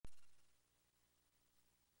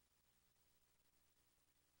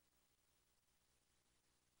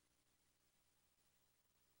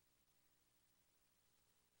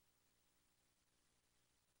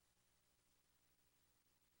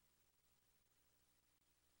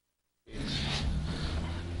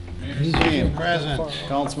Present.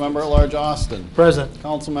 Councilmember at Large Austin. Present.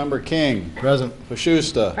 Councilmember King. Present.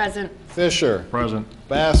 Pashusta. Present. Fisher. Present.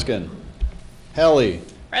 Baskin. Helly.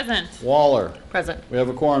 Present. Waller. Present. We have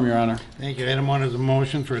a quorum, Your Honor. Thank you. Item 1 is a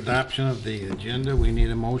motion for adoption of the agenda. We need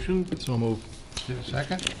a motion. So moved. Is there a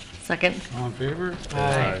second? Second. All in favor?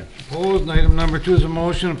 Aye. Opposed? And item number 2 is a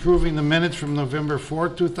motion approving the minutes from November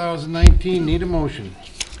 4th, 2019. Need a motion.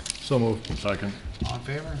 So moved. Second. All in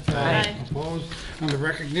favor? Aye. Opposed? Under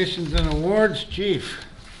recognitions and awards, Chief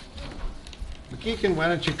McKeegan, why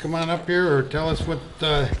don't you come on up here or tell us what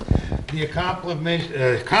the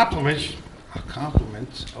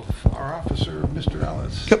compliments of our officer, Mr.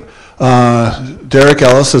 Ellis. Derek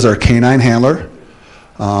Ellis is our canine handler.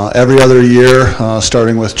 Every other year,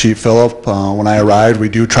 starting with Chief Phillip, when I arrived, we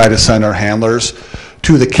do try to send our handlers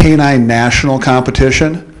to the Canine National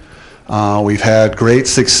Competition. We've had great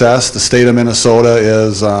success. The state of Minnesota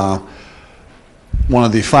is one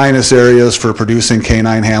of the finest areas for producing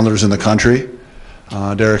canine handlers in the country.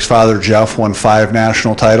 Derek's father, Jeff, won 5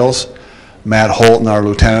 national titles. Matt Holton, our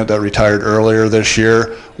lieutenant that retired earlier this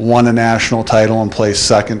year, won a national title and placed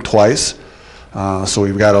second twice. So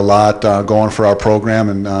we've got a lot going for our program,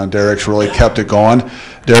 and Derek's really kept it going.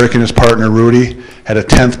 Derek and his partner Rudy had a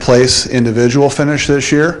 10th place individual finish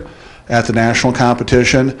this year at the national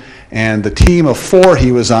competition, and the team of 4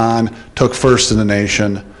 he was on took first in the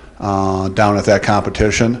nation down at that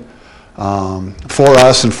competition. For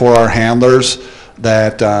us and for our handlers,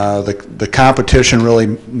 that the competition really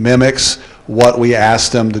mimics what we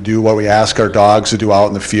ask them to do, what we ask our dogs to do out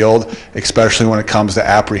in the field, especially when it comes to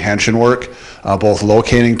apprehension work, both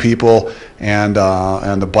locating people and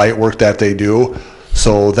the bite work that they do.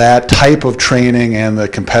 So that type of training and the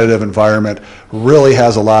competitive environment really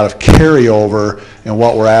has a lot of carryover in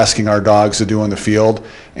what we're asking our dogs to do in the field,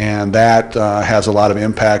 and that has a lot of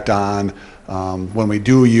impact on when we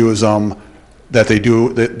do use them, that they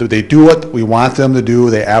do what we want them to do,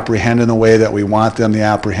 they apprehend in the way that we want them to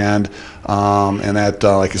apprehend, and that,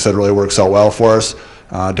 like you said, really works out well for us.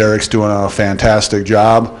 Derek's doing a fantastic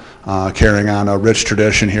job carrying on a rich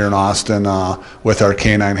tradition here in Austin with our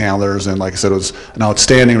canine handlers, and like I said, it was an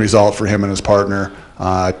outstanding result for him and his partner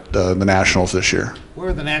at the Nationals this year.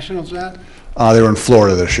 Where are the Nationals at? They were in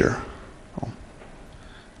Florida this year.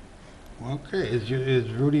 Okay, is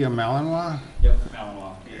Rudy a Malinois? Yep,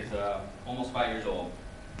 Malinois. He's almost 5 years old.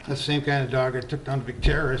 That's the same kind of dog that took down the big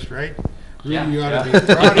terrorist, right? Rudy, Yeah, you ought yeah. to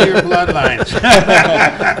be proud of your bloodlines.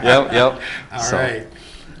 Yep. All right.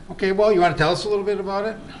 Okay, well, you want to tell us a little bit about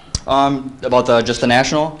it? About just the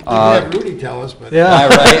national. You can have Rudy tell us, but Yeah.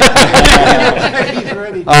 Right. he's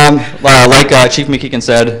ready. Like Chief McKeegan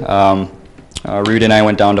said, Rudy and I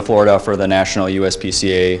went down to Florida for the national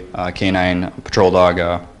USPCA canine patrol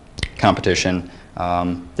dog competition.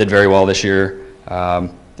 Did very well this year.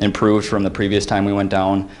 Improved from the previous time we went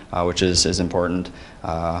down, which is important,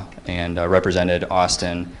 and represented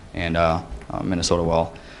Austin and Minnesota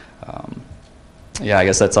well. Yeah, I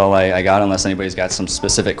guess that's all I got, unless anybody's got some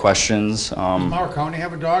specific questions. Does Moore County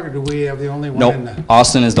have a dog, or do we have the only one in Nope, the...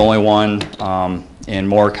 Austin is the only one in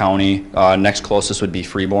Moore County. Next closest would be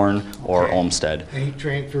Freeborn or Okay. Olmsted. And he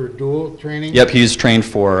trained for dual training? Yep, he's trained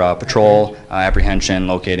for patrol, apprehension,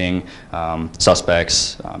 locating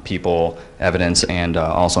suspects, people, evidence, and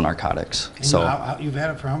also narcotics. And So you've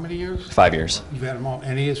had it for how many years? 5 years. You've had him all,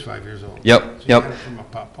 and he is 5 years old? Yep, So you yep. had it from a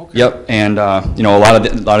pup, okay. Yep, and you know, a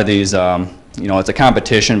lot of these, you know, it's a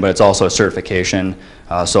competition, but it's also a certification.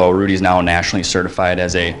 So Rudy's now nationally certified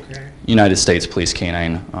as a Okay. United States Police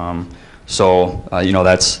Canine. So you know,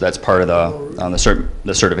 that's part of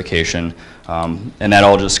the certification, and that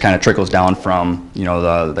all just kind of trickles down from, you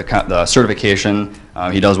know, the certification.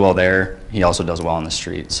 He does well there. He also does well on the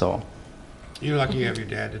street. So You're lucky you have your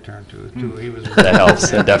dad to turn to, too. He was... that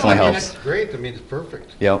helps. It definitely I mean, helps. That's great. I mean, it's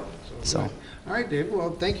perfect. Yep. good. So. All right, Dave.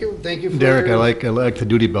 Well, thank you for Derek, your- I like the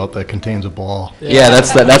duty belt that contains a ball. Yeah,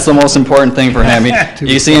 that's the most important thing for him.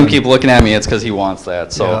 You see him keep looking at me, it's because he wants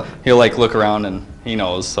that. So Yeah. he'll like look around and he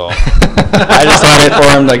knows. So I just had it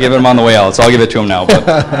for him to give him on the way out. So I'll give it to him now. But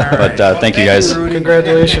Well, thank you guys. Rudy.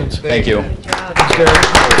 Congratulations. Thank you. Thanks, Derek.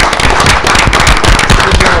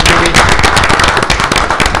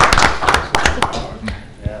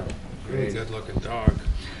 Really good-looking dog.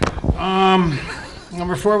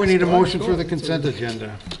 Number 4, we need a motion for the consent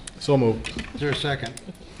agenda. So moved. Is there a second?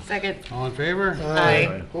 Second. All in favor?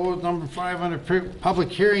 Aye. Opposed? Number 5, under public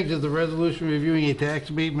hearings is the resolution reviewing a tax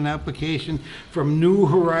abatement application from New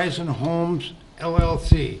Horizon Homes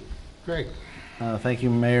LLC. Greg? Thank you,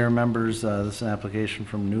 Mayor, members. This is an application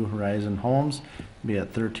from New Horizon Homes. Be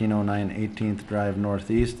at 1309 18th Drive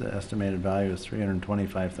Northeast. The estimated value is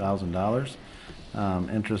 $325,000.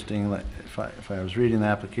 Interesting, like, if I was reading the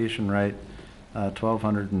application right,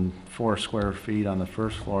 1,204 square feet on the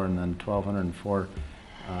first floor, and then 1,204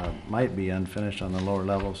 might be unfinished on the lower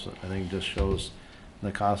levels. I think it just shows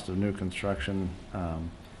the cost of new construction.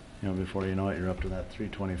 Before you know it, you're up to that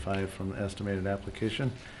 325 from the estimated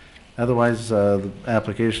application. Otherwise, the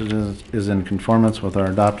application is in conformance with our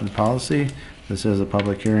adopted policy. This is a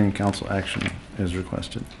public hearing. Council action is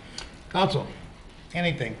requested. Council,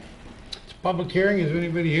 anything? It's a public hearing. Is there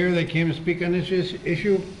anybody here that came to speak on this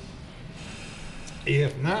issue?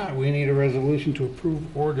 If not, we need a resolution to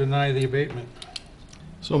approve or deny the abatement.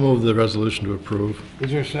 So move the resolution to approve.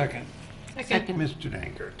 Is there a second? Second. Mr.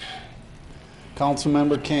 Dankert.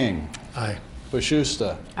 Councilmember King, Aye.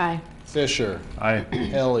 Bashusta, Aye. Fisher, Aye.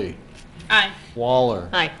 Helly, Aye. Waller,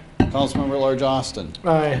 Aye. Councilmember at Large Austin.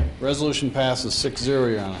 Aye. Resolution passes 6-0,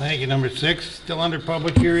 Your Honor. Thank you. Number 6, still under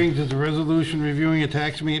public hearings, is a resolution reviewing a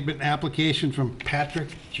tax abatement application from Patrick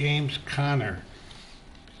James Connor.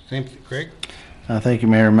 Same thing, Craig? Thank you,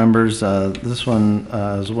 Mayor and members. This one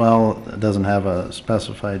as well doesn't have a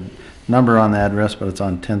specified number on the address, but it's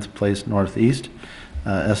on 10th Place Northeast.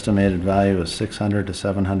 Estimated value is $600,000 to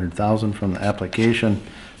 $700,000 from the application.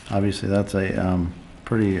 Obviously, that's a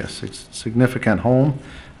pretty significant home,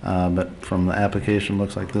 but from the application,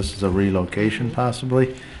 looks like this is a relocation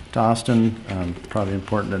possibly to Austin. Probably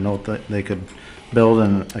important to note that they could build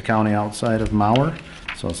in a county outside of Mauer,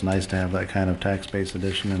 so it's nice to have that kind of tax base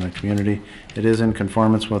addition in the community. It is in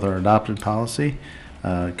conformance with our adopted policy.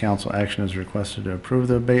 Council action is requested to approve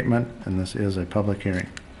the abatement, and this is a public hearing.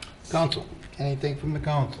 Council, anything from the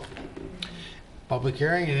council? Public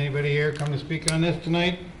hearing, is anybody here come to speak on this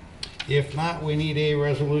tonight? If not, we need a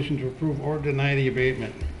resolution to approve or deny the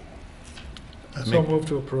abatement. So move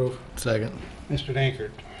to approve. Second. Mr.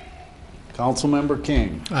 Dankert. Councilmember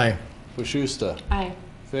King, Aye. Bashusta, Aye.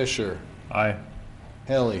 Fisher, Aye.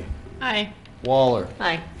 Helly, Aye. Waller,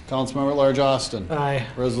 Aye. Councilmember at Large Austin. Aye.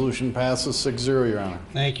 Resolution passes 6-0, Your Honor.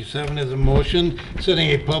 Thank you. 7 is a motion setting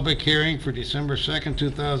a public hearing for December 2nd,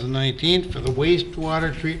 2019 for the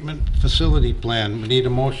wastewater treatment facility plan. We need a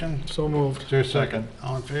motion. So moved. Is there a second?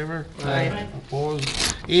 All in favor? Aye. Opposed?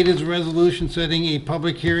 8 is a resolution setting a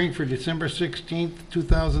public hearing for December 16th,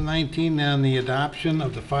 2019 on the adoption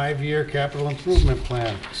of the 5-year capital improvement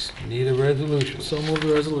plan. Need a resolution. So move the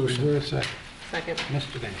Is resolution. there a second? Second.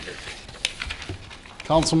 Mr. Dankert.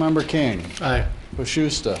 Councilmember King, Aye.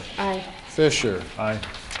 Bashusta, Aye. Fisher, Aye.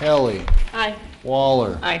 Helly, Aye.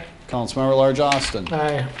 Waller, Aye. Councilmember at Large Austin.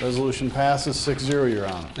 Aye. Resolution passes 6-0, Your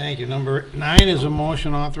Honor. Thank you. Number 9 is a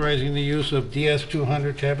motion authorizing the use of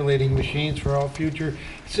DS-200 tabulating machines for all future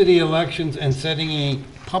city elections and setting a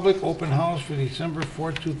public open house for December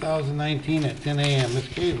 4th, 2019 at 10 a.m. Ms.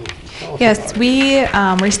 Kazel, tell us Yes, about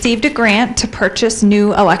it. we received a grant to purchase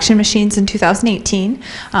new election machines in 2018.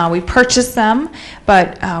 We purchased them,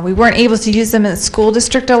 but we weren't able to use them in the school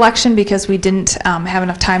district election because we didn't have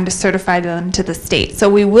enough time to certify them to the state. So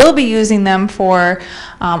we will be using them for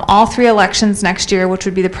all 3 elections next year, which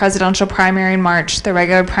would be the presidential primary in March, the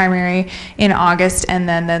regular primary in August, and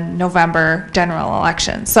then the November general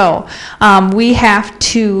election. So we have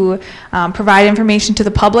to provide information to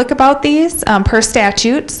the public about these per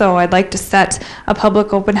statute. So I'd like to set a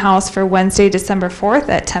public open house for Wednesday, December 4th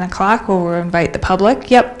at 10 o'clock where we'll invite the public,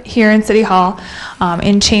 here in City Hall,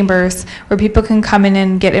 in chambers, where people can come in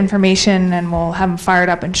and get information, and we'll have them fired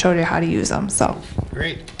up and show you how to use them. So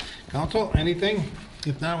Great. Council, anything?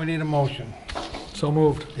 If not, we need a motion. So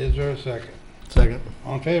moved. Is there a second? Second.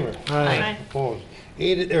 All in favor? Aye. Opposed?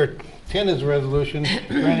 10 is a resolution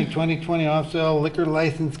granting 2020 off-sale liquor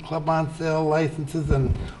license, club on-sale licenses,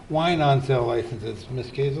 and wine on-sale licenses. Ms.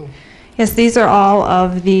 Kazel? yes, these are all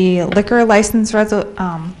of the liquor license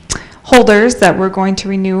holders that we're going to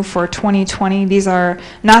renew for 2020. These are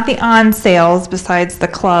not the on sales besides the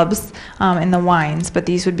clubs and the wines, but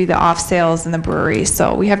these would be the off sales in the brewery.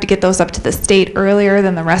 So we have to get those up to the state earlier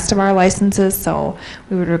than the rest of our licenses, so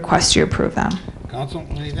we would request you approve them. Council,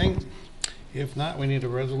 anything? If not, we need a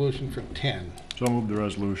resolution for 10. So move the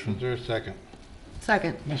resolution. Is there a second?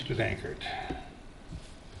 Second. Mr. Dankert.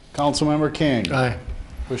 Councilmember King, Aye.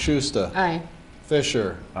 Bashusta, Aye.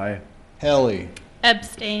 Fisher, Aye. Helly,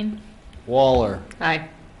 Abstain. Waller, Aye.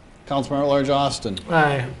 Councilmember at Large Austin.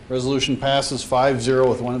 Aye. Resolution passes 5-0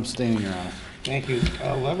 with 1 abstaining, Your Honor. Thank you.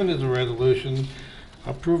 11 is a resolution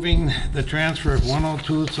approving the transfer of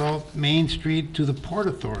 102 South Main Street to the Port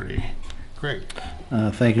Authority. Craig?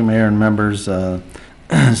 Thank you, Mayor and members.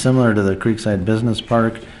 Similar to the Creekside Business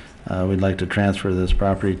Park, We'd like to transfer this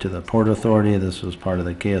property to the Port Authority. This was part of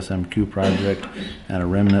the KSMQ project and a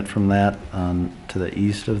remnant from that to the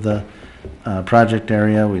east of the project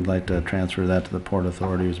area. We'd like to transfer that to the Port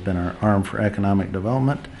Authority, who's been our arm for economic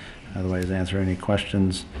development. Otherwise, answer any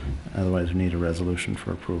questions. Otherwise, we need a resolution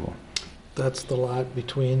for approval. That's the lot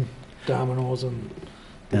between Domino's and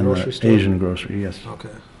the And grocery the store? Asian grocery, yes. Okay.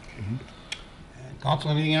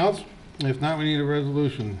 Council, anything else? If not, we need a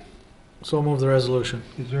resolution. So move the resolution.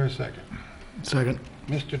 Is there a second? Second.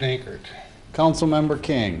 Mr. Dankert. Councilmember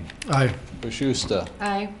King, Aye. Bashusta,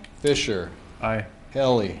 Aye. Fisher, Aye.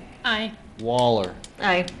 Helly, Aye. Waller,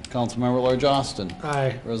 Aye. Councilmember Large Austin.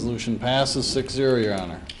 Aye. Resolution passes 6-0, Your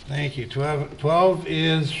Honor. Thank you. 12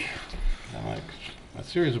 is a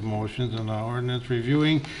series of motions and ordinance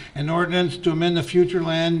reviewing an ordinance to amend the future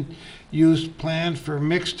land use plan for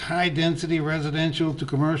mixed high-density residential to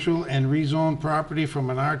commercial and rezone property from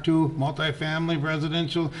an R2 multifamily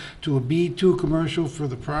residential to a B2 commercial for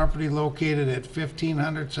the property located at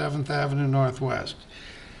 1500 7th Avenue Northwest.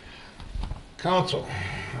 Council,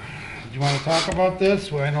 do you want to talk about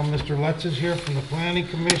this? Well, I know Mr. Lutz is here from the Planning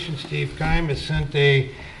Commission. Steve Keim has sent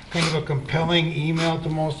a kind of a compelling email to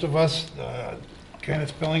most of us, kind of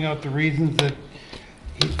spelling out the reasons that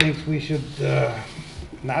he thinks we should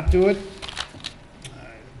not do it.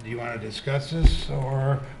 Do you want to discuss this?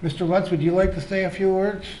 Or, Mr. Lutz, would you like to say a few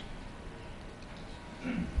words?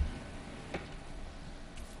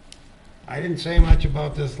 I didn't say much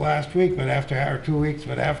about this last week, but after having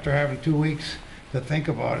 2 weeks to think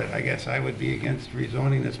about it, I guess I would be against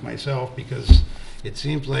rezoning this myself, because it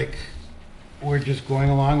seems like we're just going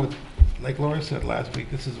along with, like Laura said last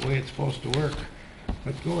week, this is the way it's supposed to work.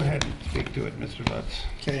 But go ahead and speak to it, Mr. Lutz.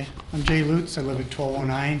 Okay, I'm Jay Lutz. I live at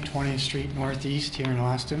 1209 20th Street Northeast here in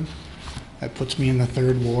Austin. That puts me in the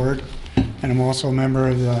 3rd Ward. And I'm also a member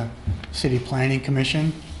of the City Planning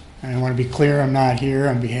Commission. And I want to be clear, I'm not here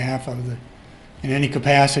on behalf of in any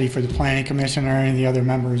capacity for the Planning Commission or any of the other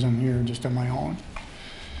members. I'm here just on my own.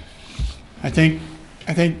 I think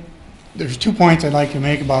there's 2 points I'd like to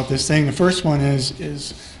make about this thing. The first one is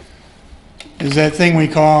that thing we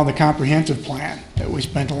call the comprehensive plan that we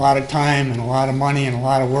spent a lot of time and a lot of money and a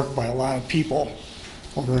lot of work by a lot of people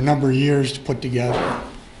over a number of years to put together.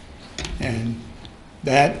 And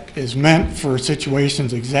that is meant for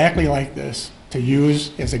situations exactly like this, to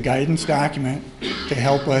use as a guidance document to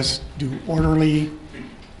help us do orderly,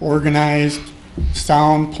 organized,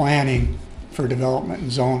 sound planning for development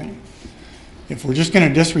and zoning. If we're just going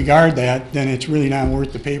to disregard that, then it's really not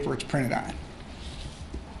worth the paper it's printed on.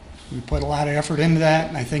 We put a lot of effort into that,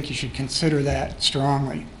 and I think you should consider that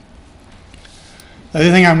strongly. The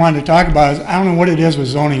other thing I wanted to talk about is, I don't know what it is with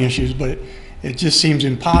zoning issues, but it just seems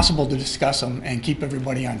impossible to discuss them and keep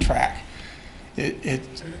everybody on track.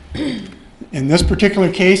 In this particular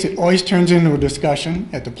case, it always turns into a discussion.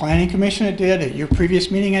 At the Planning Commission it did, at your previous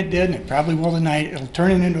meeting it did, and it probably will tonight. It'll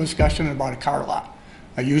turn into a discussion about a car lot,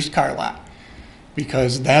 a used car lot,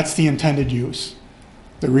 because that's the intended use.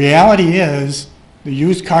 The reality is, the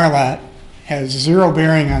used car lot has zero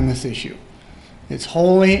bearing on this issue. It's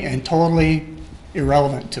wholly and totally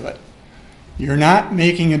irrelevant to it. You're not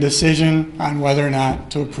making a decision on whether or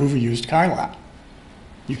not to approve a used car lot.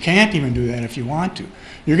 You can't even do that if you want to.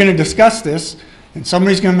 You're going to discuss this, and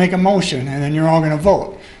somebody's going to make a motion, and then you're all going to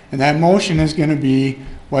vote. And that motion is going to be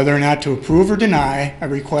whether or not to approve or deny a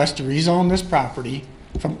request to rezone this property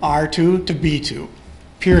from R2 to B2,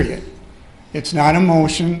 period. It's not a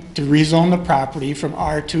motion to rezone the property from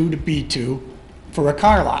R2 to B2 for a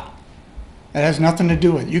car lot. That has nothing to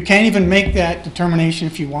do with it. You can't even make that determination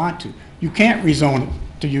if you want to. You can't rezone it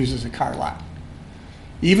to use as a car lot.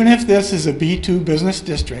 Even if this is a B2 business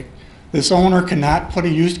district, this owner cannot put a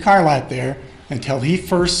used car lot there until he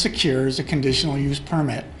first secures a conditional use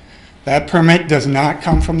permit. That permit does not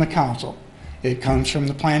come from the council. It comes from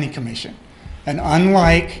the Planning Commission. And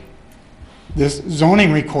unlike this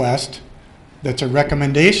zoning request, that's a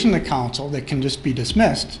recommendation to the council that can just be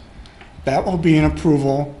dismissed, that will be an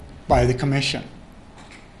approval by the commission.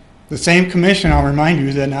 The same commission, I'll remind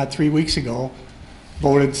you, that not 3 weeks ago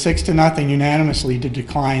voted 6-0 unanimously to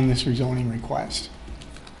decline this rezoning request.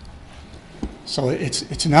 So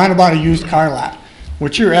it's not about a used car lot.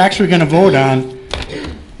 What you're actually going to vote on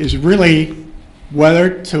is really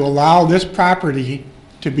whether to allow this property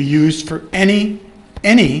to be used for any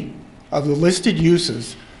of the listed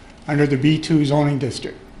uses under the B2 zoning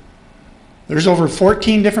district. There's over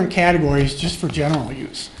 14 different categories just for general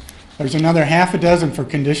use. There's another half a dozen for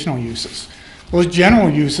conditional uses. Those general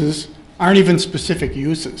uses aren't even specific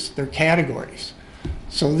uses, they're categories.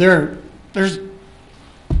 So there's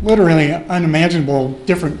literally unimaginable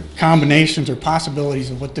different combinations or possibilities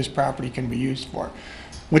of what this property can be used for.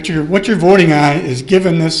 What you're voting on is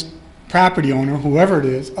giving this property owner, whoever it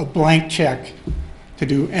is, a blank check to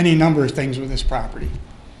do any number of things with this property.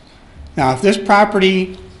 Now, if this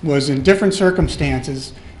property was in different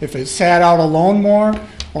circumstances, if it sat out alone more,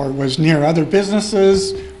 or was near other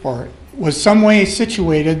businesses, or was some way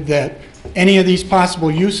situated that any of these possible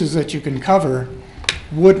uses that you can cover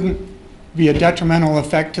wouldn't be a detrimental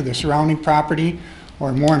effect to the surrounding property,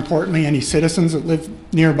 or more importantly, any citizens that live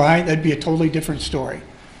nearby, that'd be a totally different story.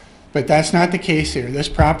 But that's not the case here. This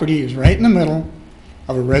property is right in the middle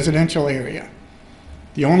of a residential area.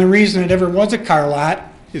 The only reason it ever was a car lot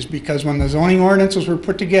is because when the zoning ordinances were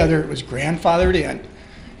put together, it was grandfathered in.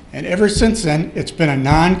 And ever since then, it's been a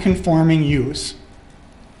non-conforming use.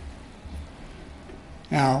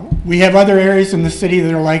 Now, we have other areas in the city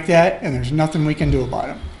that are like that, and there's nothing we can do about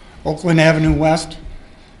them. Oakland Avenue West,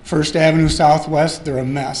 First Avenue Southwest, they're a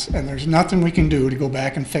mess, and there's nothing we can do to go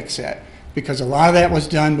back and fix that, because a lot of that was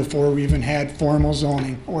done before we even had formal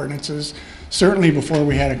zoning ordinances, certainly before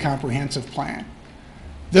we had a comprehensive plan.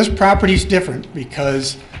 This property's different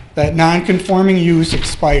because that non-conforming use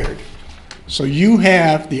expired. So you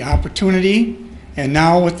have the opportunity, and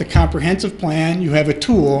now with the comprehensive plan, you have a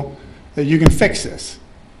tool that you can fix this.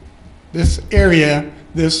 This area,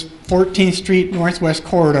 this 14th Street Northwest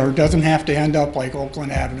corridor doesn't have to end up like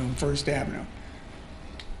Oakland Avenue and First Avenue.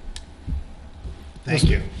 Thank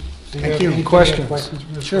you. Thank you. Any Questions?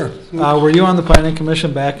 Mr. Sure. Smith? Were you on the planning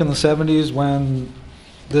commission back in the 70s when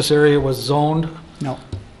this area was zoned? No.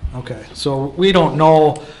 Okay, so we don't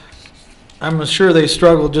know, I'm sure they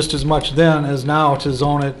struggled just as much then as now to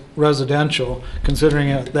zone it residential,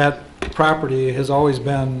 considering that property has always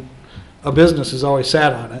been, a business has always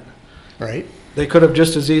sat on it. Right? They could have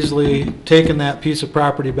just as easily taken that piece of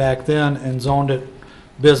property back then and zoned it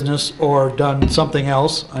business or done something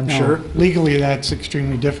else, I'm No, sure. legally, that's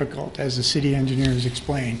extremely difficult, as the city engineers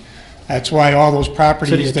explained. That's why all those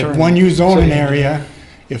properties that attorney. when you zone an City area,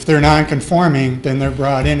 if they're non-conforming, then they're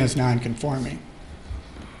brought in as non-conforming.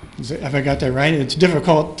 Have I got that right? It's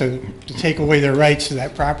difficult to take away their rights to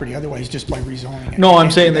that property otherwise, just by rezoning it. No, I'm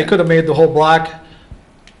Can't saying do they that. could have made the whole block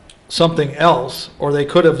something else, or they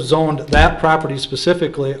could have zoned that property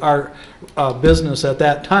specifically, our business at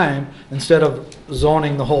that time, instead of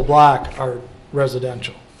zoning the whole block, our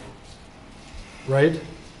residential. Right?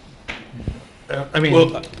 I mean,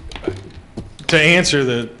 Well, to answer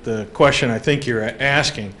the question I think you're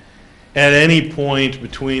asking, at any point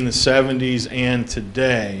between the 70s and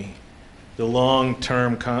today, the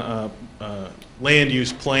long-term land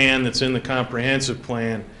use plan that's in the comprehensive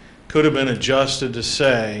plan could have been adjusted to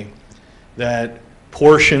say that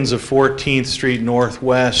portions of 14th Street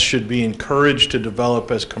Northwest should be encouraged to develop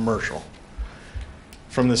as commercial.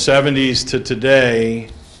 From the 70s to today,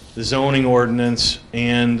 the zoning ordinance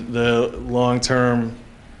and the long-term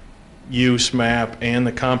use map and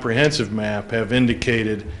the comprehensive map have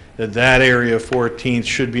indicated that that area of 14th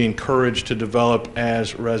should be encouraged to develop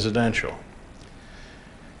as residential.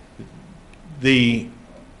 The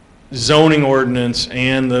zoning ordinance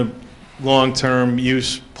and the long-term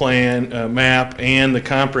use plan map and the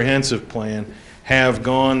comprehensive plan have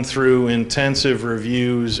gone through intensive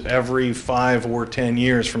reviews every 5 or 10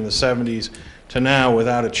 years from the 70s to now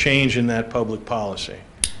without a change in that public policy.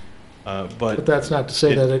 but that's not to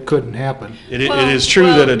say that it couldn't happen. It is true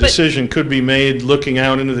that a decision could be made looking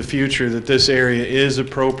out into the future that this area is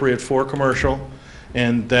appropriate for commercial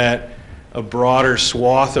and that a broader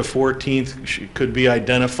swath of 14th could be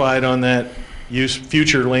identified on that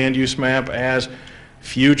future land use map as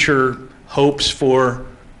future hopes for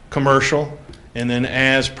commercial. And then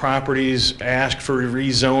as properties ask for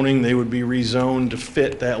rezoning, they would be rezoned to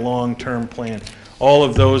fit that long-term plan. All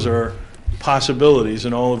of those are possibilities,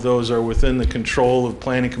 and all of those are within the control of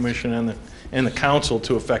Planning Commission and the council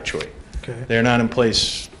to effectuate. Okay. They're not in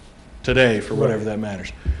place today for whatever that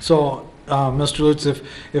matters. So, Mr. Lutz,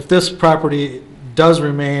 if this property does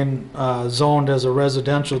remain zoned as a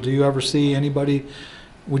residential, do you ever see anybody,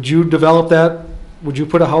 would you develop that? Would you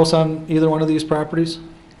put a house on either one of these properties?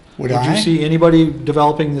 Would you I? see anybody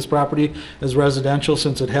developing this property as residential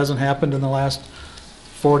since it hasn't happened in the last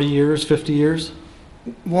 40 years, 50 years?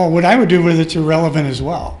 Well, what I would do with it's irrelevant as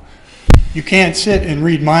well. You can't sit and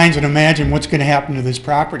read minds and imagine what's going to happen to this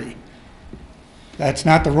property. That's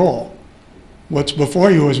not the role. What's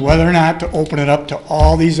before you is whether or not to open it up to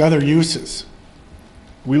all these other uses.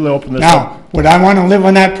 We'll open this up. Now, would I want to live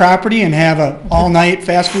on that property and have an all-night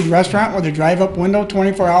fast food restaurant with a drive-up window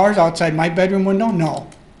 24 hours outside my bedroom window? No.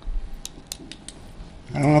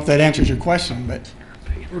 I don't know if that answers your question, but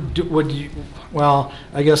Would you, well,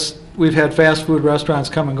 I guess we've had fast food restaurants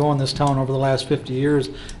come and go in this town over the last 50 years,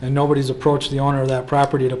 and nobody's approached the owner of that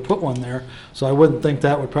property to put one there, so I wouldn't think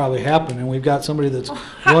that would probably happen, and we've got somebody that's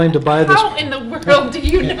willing to buy this. How in the world do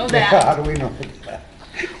you know that? How do we know that?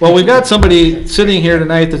 Well, we've got somebody sitting here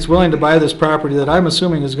tonight that's willing to buy this property that I'm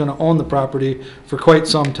assuming is gonna own the property for quite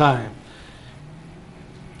some time.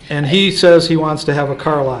 And he says he wants to have a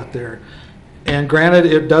car lot there. And granted,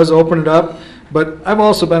 it does open it up, but I've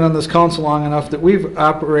also been on this council long enough that we've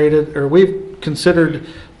operated, or we've considered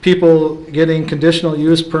people getting conditional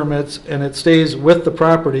use permits, and it stays with the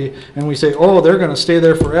property, and we say, oh, they're gonna stay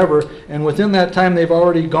there forever, and within that time, they've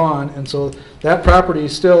already gone, and so that property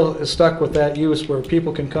still is stuck with that use where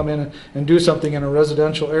people can come in and do something in a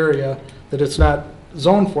residential area that it's not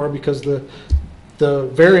zoned for, because the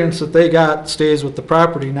variance that they got stays with the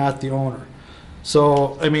property, not the owner.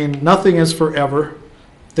 So, I mean, nothing is forever.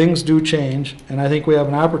 Things do change, and I think we have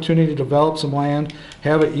an opportunity to develop some land,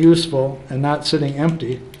 have it useful, and not sitting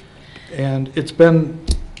empty. And it's been,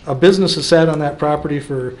 a business has sat on that property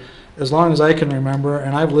for as long as I can remember,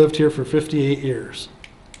 and I've lived here for 58 years.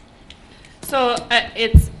 So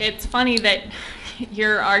it's funny that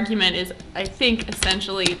your argument is, I think,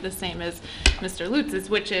 essentially the same as Mr. Lutz's,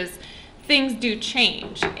 which is things do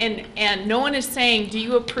change, and no one is saying, do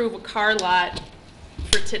you approve a car lot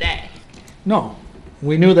for today? No,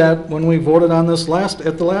 we knew that when we voted on this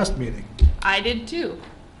at the last meeting. I did too.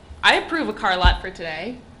 I approve a car lot for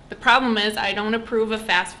today. The problem is I don't approve a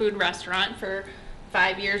fast food restaurant for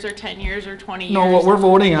 5 years or 10 years or 20 years. No, what we're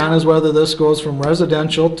voting on is whether this goes from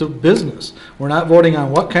residential to business. We're not voting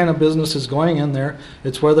on what kind of business is going in there.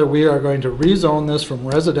 It's whether we are going to rezone this from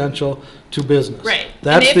residential to business. Right.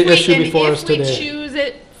 That's the issue before us today. If we choose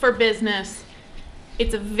it for business,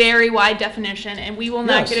 it's a very wide definition, and we will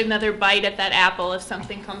not Yes. get another bite at that apple if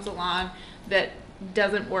something comes along that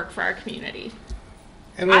doesn't work for our community.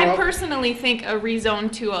 And I personally think a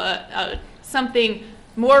rezone to a something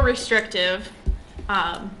more restrictive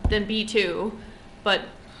than B2, but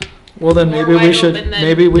Well, then more maybe we wide should, open than-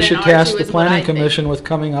 maybe we than should R2 task the is what I planning think. commission with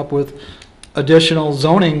coming up with additional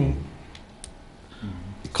zoning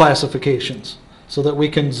classifications, so that we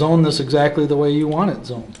can zone this exactly the way you want it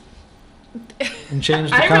zoned. And change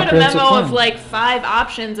the I read a comprehensive memo of plan. like 5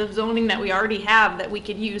 options of zoning that we already have that we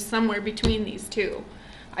could use somewhere between these two.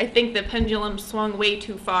 I think the pendulum swung way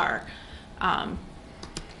too far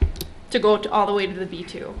to go all the way to the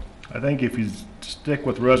B2. I think if you stick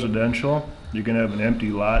with residential, you're gonna have an empty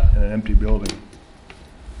lot and an empty building.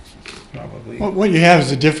 Probably. What you have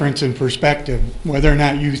is a difference in perspective, whether or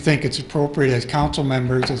not you think it's appropriate as council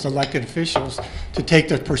members, as elected officials, to take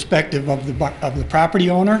the perspective of the property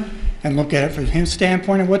owner and look at it from his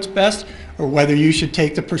standpoint of what's best, or whether you should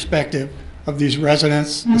take the perspective of these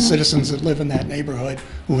residents, the citizens that live in that neighborhood,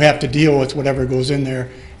 who have to deal with whatever goes in there,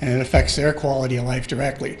 and it affects their quality of life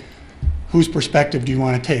directly. Whose perspective do you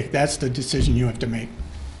want to take? That's the decision you have to make.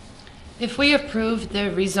 If we approve the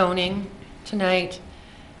rezoning tonight,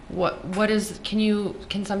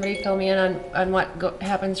 can somebody fill me in on what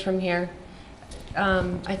happens from here?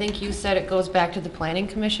 I think you said it goes back to the planning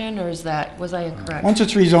commission, or was I incorrect? Once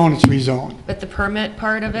it's rezoned, it's rezoned. But the permit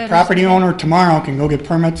part of it? Property owner tomorrow can go get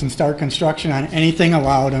permits and start construction on anything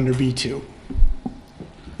allowed under B2.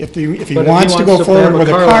 If he But wants to go forward with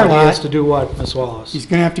a car He has to lot, do what, Ms. Wallace? he's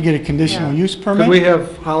gonna have to get a conditional use Could we permit.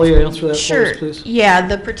 have Holly answer that for Sure. us, please? Yeah,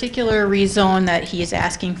 the particular rezone that he is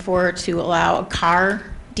asking for to allow a car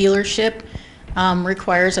dealership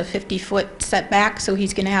requires a 50-foot setback, so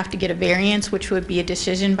he's going to have to get a variance, which would be a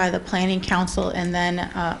decision by the planning council, and then,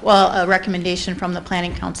 a recommendation from the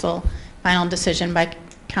planning council, final decision by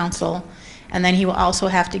council, and then he will also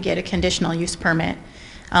have to get a conditional use permit.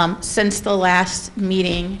 Since the last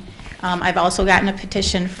meeting, I've also gotten a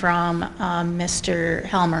petition from Mr.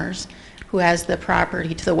 Helmers, who has the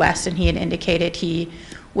property to the west, and he had indicated he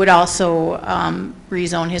would also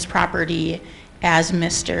rezone his property as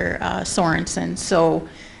Mr. Sorensen. So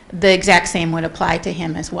the exact same would apply to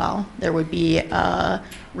him as well. There would be a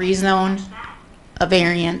rezone, a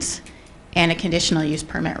variance, and a conditional use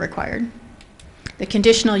permit required. The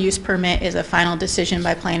conditional use permit is a final decision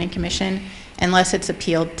by Planning Commission unless it's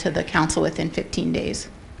appealed to the council within 15 days.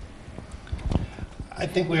 I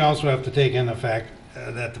think we also have to take in the fact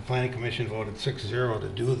that the planning commission voted 6-0 to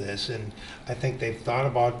do this, and I think they've thought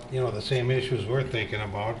about, the same issues we're thinking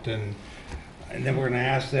about, and then we're gonna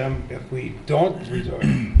ask them if we don't resort.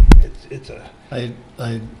 I'm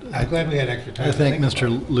glad we had extra time. I think, to Mr.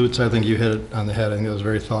 about it. Lutz, I think you hit it on the head. I think it was a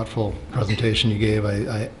very thoughtful presentation you gave.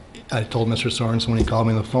 I told Mr. Sorensen when he called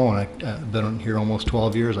me on the phone, I've been here almost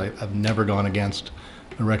 12 years, I've never gone against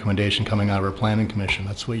a recommendation coming out of our planning commission.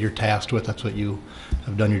 That's what you're tasked with. That's what you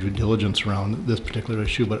have done your due diligence around this particular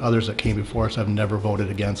issue. But others that came before us have never voted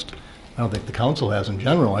against. I don't think the council has in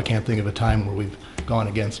general. I can't think of a time where we've gone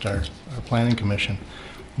against our planning commission.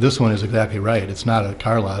 This one is exactly right. It's not a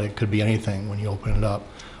car lot. It could be anything when you open it up.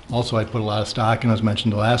 Also, I put a lot of stock, and as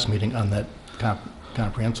mentioned the last meeting, on that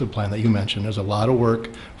comprehensive plan that you mentioned. There's a lot of work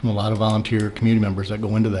from a lot of volunteer community members that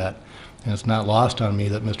go into that. And it's not lost on me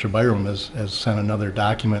that Mr. Byram has sent another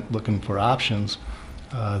document looking for options,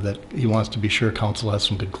 that he wants to be sure council has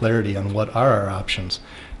some good clarity on what are our options.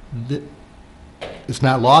 It's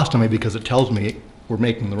not lost on me because it tells me we're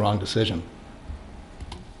making the wrong decision.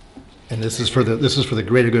 And this is for the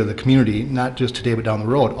greater good of the community, not just today but down the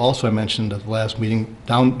road. Also, I mentioned at the last meeting,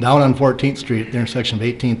 down on 14th Street, the intersection of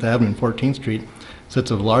 18th Avenue and 14th Street,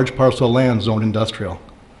 sits a large parcel of land zoned industrial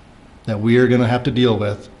that we are going to have to deal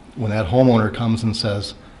with when that homeowner comes and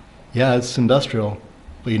says, yeah, it's industrial,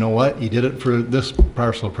 but you know what? You did it for this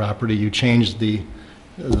parcel of property. You changed the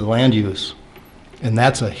land use. And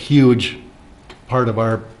that's a huge part of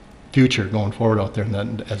our future going forward out there in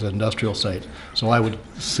that, as an industrial site. So I would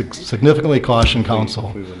significantly caution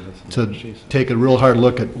council to take a real hard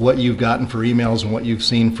look at what you've gotten for emails and what you've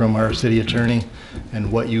seen from our city attorney and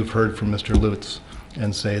what you've heard from Mr. Lutz,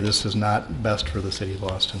 and say this is not best for the city of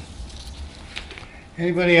Boston.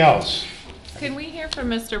 Anybody else? Can we hear from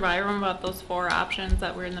Mr. Byram about those 4 options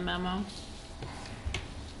that were in the memo?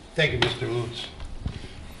 Thank you, Mr. Lutz.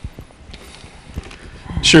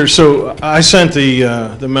 Sure. So I sent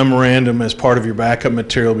the memorandum as part of your backup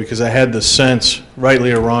material because I had the sense,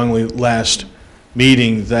 rightly or wrongly, last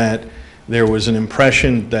meeting that there was an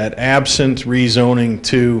impression that absent rezoning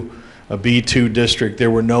to a B2 district,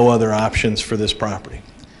 there were no other options for this property.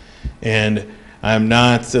 And I'm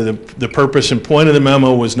not, the purpose and point of the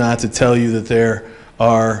memo was not to tell you that there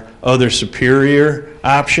are other superior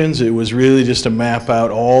options. It was really just to map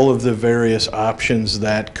out all of the various options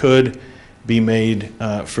that could be made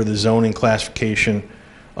for the zoning classification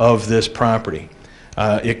of this property.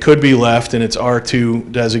 It could be left in its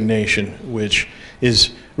R2 designation, which is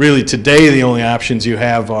really today the only options you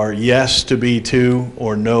have are yes to B2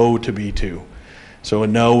 or no to B2. So a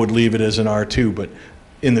no would leave it as an R2, but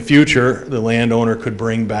in the future, the landowner could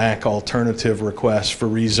bring back alternative requests for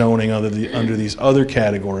rezoning under these other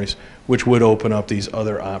categories, which would open up these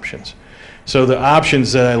other options. So the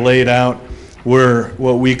options that I laid out were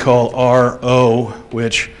what we call RO,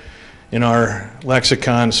 which in our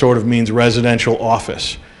lexicon sort of means residential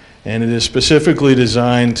office. And it is specifically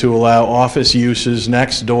designed to allow office uses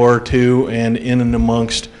next door to and in and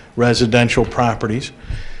amongst residential properties.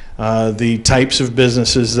 The types of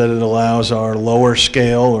businesses that it allows are lower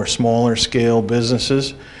scale or smaller scale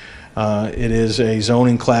businesses. It is a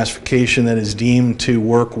zoning classification that is deemed to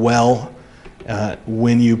work well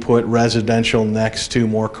when you put residential next to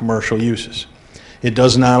more commercial uses. It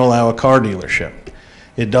does not allow a car dealership.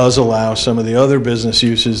 It does allow some of the other business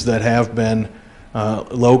uses that have been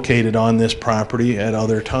located on this property at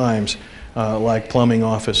other times, like plumbing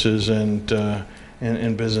offices and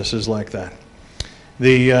businesses like that.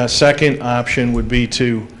 The second option would be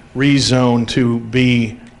to rezone to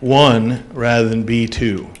B1 rather than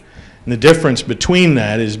B2. And the difference between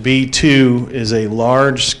that is B2 is a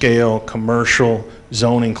large-scale commercial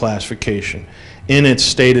zoning classification. In its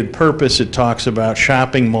stated purpose, it talks about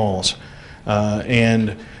shopping malls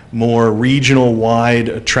and more regional-wide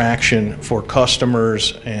attraction for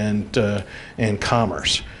customers and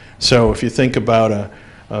commerce. So if you think about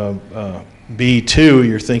a B2,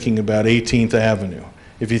 you're thinking about 18th Avenue.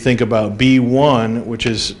 If you think about B1, which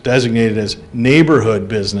is designated as neighborhood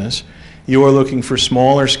business, you are looking for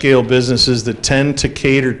smaller scale businesses that tend to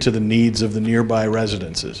cater to the needs of the nearby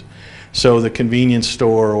residences. So the convenience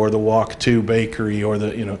store or the walk-to bakery or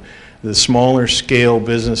the smaller scale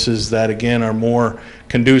businesses that again are more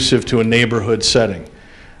conducive to a neighborhood setting.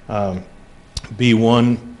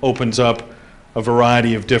 B1 opens up a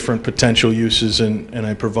variety of different potential uses, and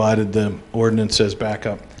I provided the ordinance as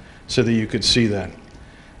backup so that you could see that.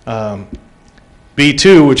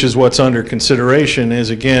 B2, which is what's under consideration, is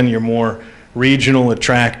again your more regional,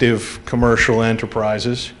 attractive commercial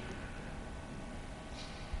enterprises.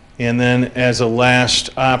 And then as a last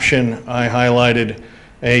option, I highlighted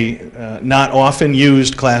a not often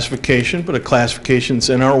used classification, but a classification that's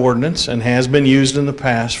in our ordinance and has been used in the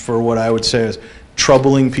past for what I would say is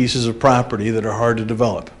troubling pieces of property that are hard to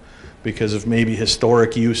develop because of maybe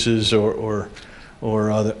historic uses or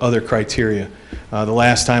other criteria. The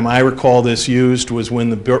last time I recall this used was when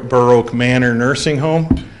the Burr Oak Manor Nursing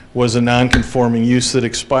Home was a non-conforming use that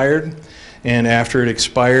expired, and after it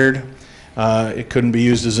expired, It couldn't be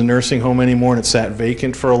used as a nursing home anymore, and it sat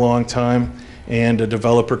vacant for a long time, and a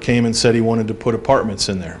developer came and said he wanted to put apartments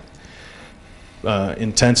in there.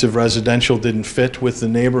 Intensive residential didn't fit with the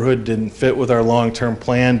neighborhood, didn't fit with our long-term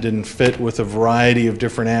plan, didn't fit with a variety of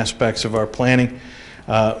different aspects of our planning,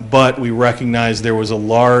 but we recognized there was a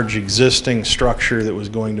large existing structure that was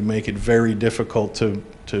going to make it very difficult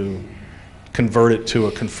to convert it to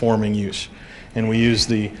a conforming use. And we used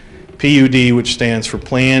the PUD, which stands for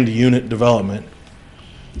Planned Unit Development,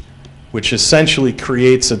 which essentially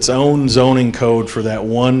creates its own zoning code for that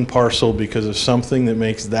one parcel because of something that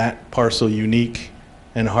makes that parcel unique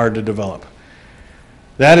and hard to develop.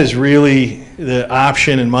 That is really the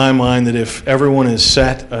option in my mind, that if everyone is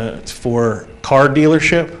set for car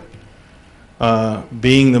dealership,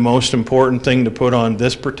 being the most important thing to put on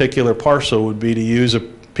this particular parcel would be to use a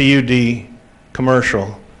PUD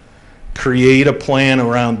commercial, create a plan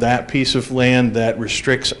around that piece of land that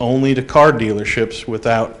restricts only to car dealerships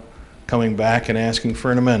without coming back and asking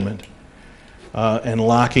for an amendment, and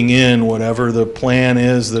locking in whatever the plan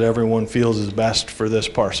is that everyone feels is best for this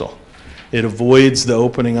parcel. It avoids the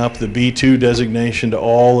opening up the B2 designation to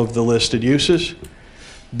all of the listed uses,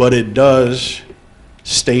 but it does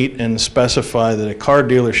state and specify that a car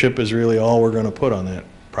dealership is really all we're going to put on that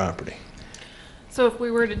property. So if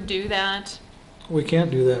we were to do that, We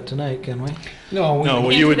can't do that tonight, can we? No,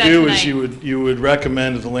 what you would do is you would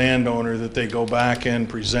recommend to the landowner that they go back and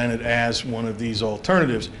present it as one of these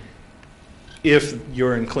alternatives if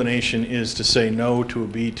your inclination is to say no to a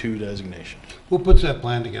B2 designation. Who puts that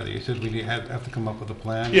plan together? You said we have to come up with a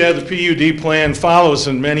plan? Yeah, the PUD plan follows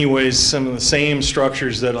in many ways some of the same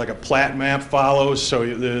structures that like a plat map follows. So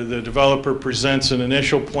the developer presents an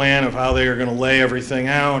initial plan of how they are going to lay everything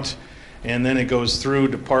out, and then it goes through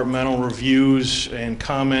departmental reviews and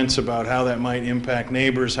comments about how that might impact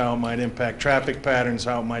neighbors, how it might impact traffic patterns,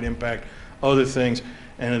 how it might impact other things,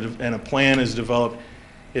 and a plan is developed.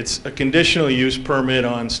 It's a conditional use permit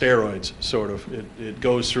on steroids, sort of. It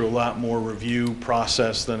goes through a lot more review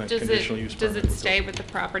process than a conditional use permit. Does it stay with the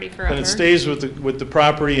property forever? And it stays with the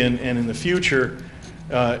property, and in the future,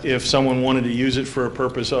 if someone wanted to use it for a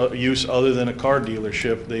purpose use other than a car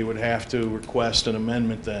dealership, they would have to request an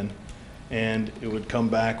amendment then, and it would come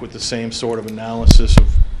back with the same sort of analysis of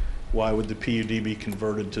why would the PUD be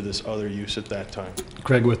converted to this other use at that time.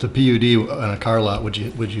 Craig, with the PUD on a car lot, would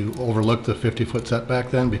you overlook the 50-foot setback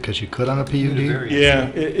then because you could on a PUD? Yeah,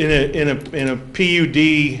 in a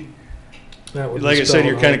PUD, That would like I said, spell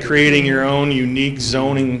you're it kind out. of creating your own unique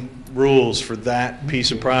zoning rules for that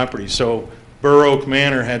piece of property. So Burr Oak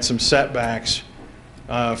Manor had some setbacks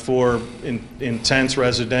for intense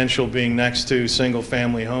residential being next to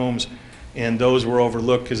single-family homes, and those were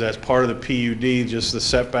overlooked because as part of the PUD, just the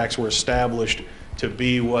setbacks were established to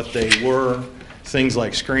be what they were. Things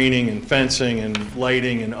like screening and fencing and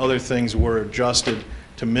lighting and other things were adjusted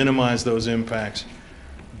to minimize those impacts.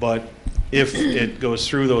 But if it goes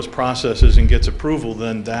through those processes and gets approval,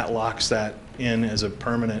 then that locks that in as a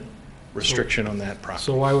permanent restriction on that property.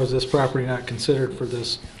 So why was this property not considered for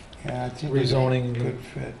this Yeah, it seems like a rezoning good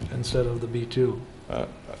fit. instead of the B2?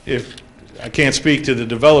 If I can't speak to the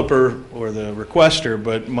developer or the requester,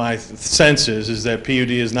 but my sense is that PUD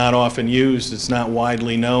is not often used, it's not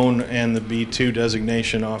widely known, and the B2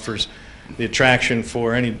 designation offers the attraction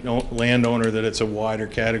for any landowner that it's a wider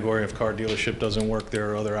category. If car dealership doesn't work, there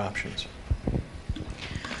are other options.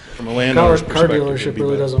 From a landowner's Car perspective, it'd dealership be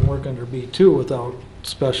really better. doesn't work under B2 without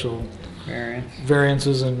special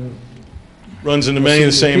variances and Runs into many of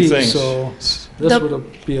the same CUP, things. So this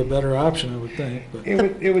would be a better option, I would think. But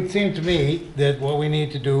It would seem to me that what we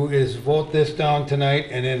need to do is vote this down tonight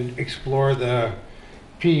and then explore the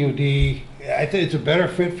PUD. I think it's a better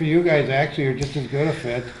fit for you guys, actually, or just as good a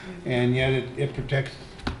fit, and yet it protects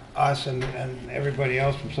us and everybody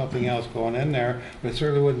else from something else going in there, but it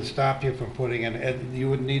certainly wouldn't stop you from putting in, you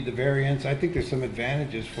wouldn't need the variance. I think there's some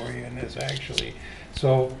advantages for you in this, actually.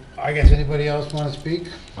 So, I guess anybody else want to speak?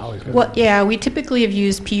 Well, yeah, we typically have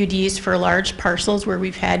used PUDs for large parcels where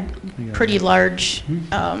we've had pretty large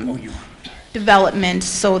developments.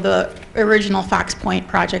 So the original Fox Point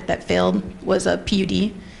project that failed was a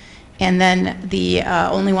PUD. And then the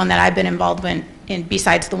only one that I've been involved in,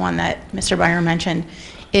 besides the one that Mr. Byron mentioned,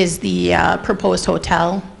 is the proposed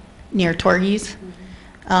hotel near Torgy's.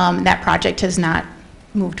 That project has not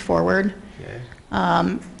moved forward.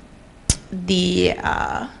 The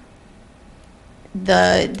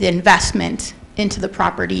investment into the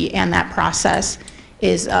property and that process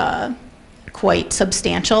is quite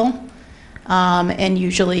substantial, and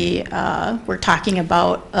usually we're talking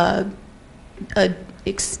about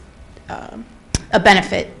a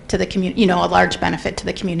benefit to the community, a large benefit to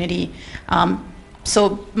the community.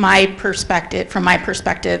 So from my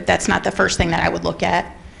perspective, that's not the first thing that I would look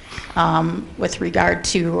at with regard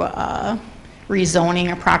to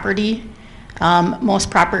rezoning a property.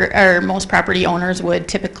 Most property owners would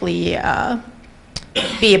typically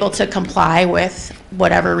be able to comply with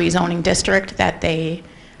whatever rezoning district that they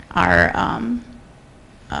are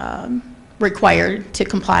required to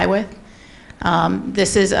comply with.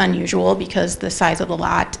 This is unusual because the size of the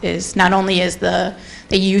lot is, not only is the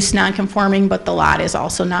use non-conforming, but the lot is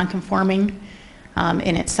also non-conforming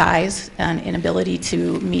in its size and inability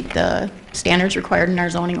to meet the standards required in our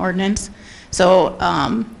zoning ordinance. So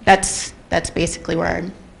that's basically where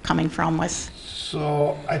I'm coming from with.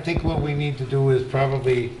 So I think what we need to do is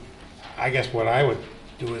probably, I guess what I would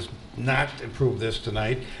do is not approve this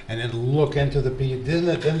tonight, and then look into the PUD. Then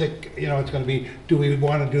it's going to be, do we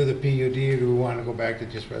want to do the PUD, or do we want to go back to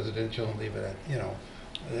just residential and leave it at,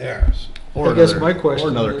 there? Or I guess another- my question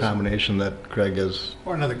Or another is- combination that Craig has.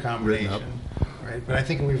 Or another combination, right? But I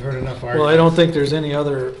think we've heard enough arguments. Well, I don't think there's any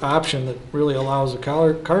other option that really allows a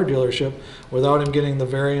car dealership without him getting the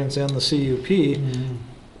variance and the CUP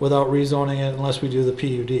without rezoning it unless we do the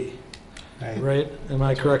PUD. Right? Am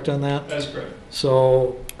I correct on that? That's correct.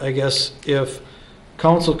 So I guess if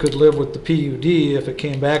council could live with the PUD, if it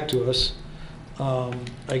came back to us,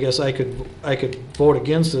 I guess I could vote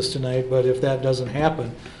against this tonight, but if that doesn't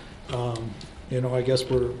happen, I guess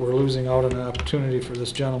we're losing out on an opportunity for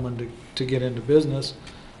this gentleman to get into business.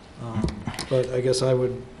 But I guess I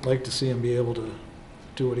would like to see him be able to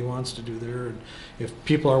do what he wants to do there. And if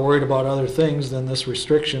people are worried about other things than this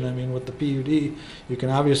restriction, I mean, with the PUD, you can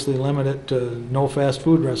obviously limit it to no fast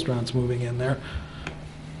food restaurants moving in there.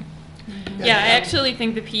 Yeah, I actually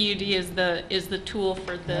think the PUD is the tool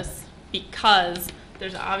for this, because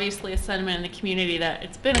there's obviously a sentiment in the community that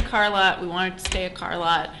it's been a car lot, we want it to stay a car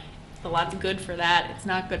lot. The lot's good for that, it's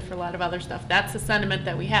not good for a lot of other stuff. That's the sentiment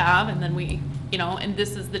that we have, and then we, and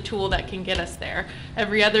this is the tool that can get us there.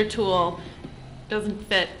 Every other tool doesn't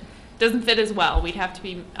fit as well. We'd have to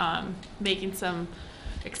be making some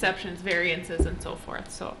exceptions, variances, and so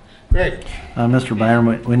forth, so. Great. Mr.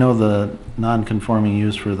 Byron, we know the non-conforming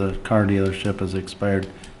use for the car dealership has expired.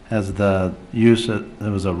 Has the use, it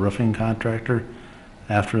was a roofing contractor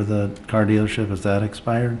after the car dealership, has that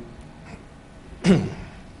expired?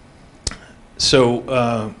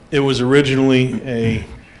 So it was originally a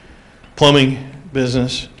plumbing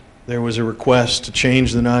business. There was a request to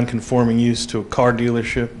change the non-conforming use to a car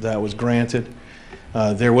dealership. That was granted.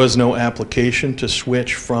 There was no application to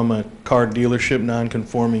switch from a car dealership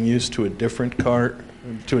non-conforming use to a different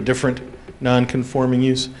non-conforming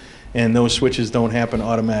use, and those switches don't happen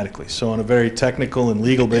automatically. So on a very technical and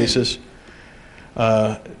legal basis,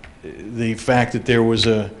 the fact that there was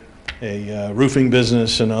a roofing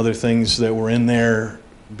business and other things that were in there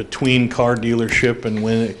between car dealership and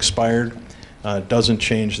when it expired doesn't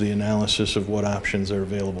change the analysis of what options are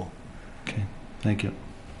available. Okay, thank you.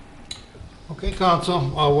 Okay, council,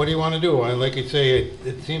 what do you want to do? Like I say,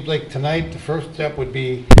 it seems like tonight, the first step would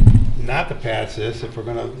be not to pass this if we're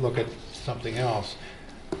going to look at something else.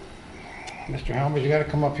 Mr. Helmers, you got to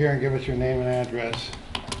come up here and give us your name and address.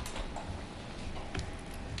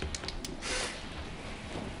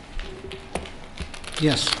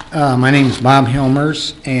 Yes, my name is Bob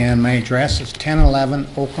Helmers, and my address is 1011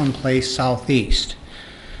 Oakland Place Southeast.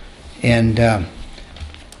 And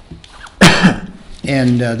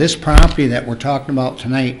this property that we're talking about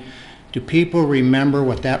tonight, do people remember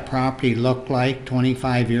what that property looked like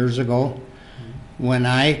 25 years ago? When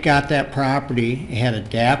I got that property, it had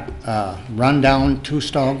a rundown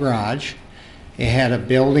two-stall garage. It had a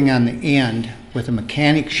building on the end with a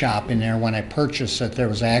mechanic shop in there. When I purchased it, there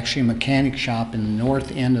was actually a mechanic shop in the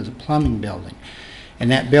north end of the plumbing building. And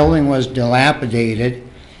that building was dilapidated,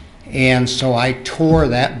 and so I tore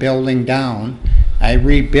that building down. I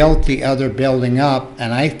rebuilt the other building up,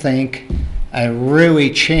 and I think I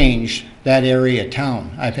really changed that area of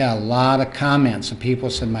town. I've had a lot of comments, and people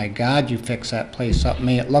said, my God, you fixed that place up,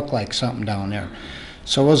 made it look like something down there.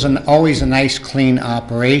 So it was always a nice, clean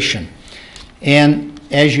operation. And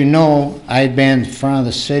as you know, I had been in front of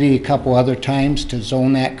the city a couple other times to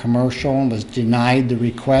zone that commercial and was denied the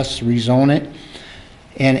request to rezone it.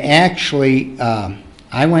 And actually,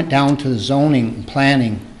 I went down to the zoning and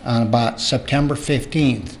planning on about September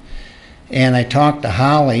 15th. And I talked to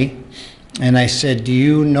Holly, and I said, do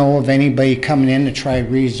you know of anybody coming in to try to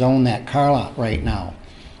rezone that car lot right now?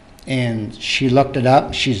 And she looked it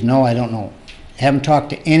up. She's, no, I don't know. Haven't talked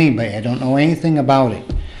to anybody. I don't know anything about it.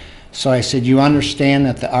 So I said, you understand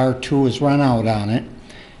that the R2 has run out on it,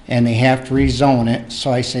 and they have to rezone it.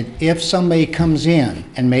 So I said, if somebody comes in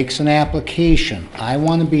and makes an application, I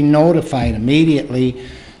want to be notified immediately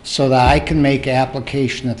so that I can make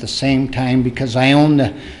application at the same time, because I own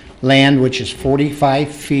the land, which is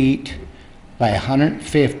 45 feet by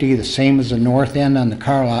 150, the same as the north end on the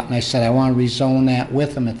car lot, and I said I want to rezone that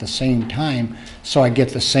with them at the same time so I get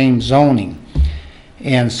the same zoning.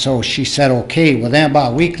 And so she said, okay. Well, then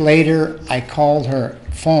about a week later, I called her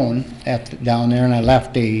phone down there, and I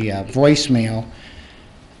left a voicemail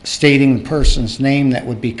stating the person's name that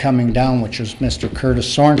would be coming down, which was Mr.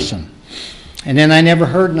 Curtis Sorensen. And then I never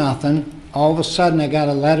heard nothing. All of a sudden, I got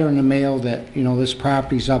a letter in the mail that, you know, this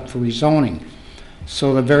property's up for rezoning.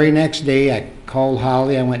 So the very next day, I called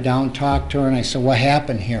Holly. I went down and talked to her, and I said, what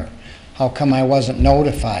happened here? How come I wasn't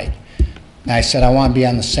notified? And I said, I want to be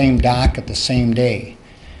on the same docket the same day.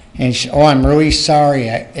 And she said, oh, I'm really sorry.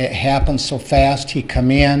 It happened so fast. He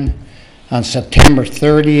come in on September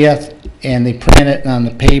 30th, and they printed it on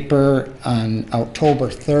the paper on October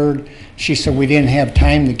 3rd. She said, we didn't have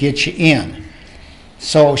time to get you in.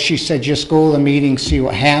 So she said, just go to the meeting, see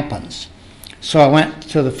what happens. So I went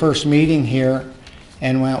to the first meeting here,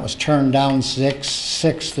 and when it was turned down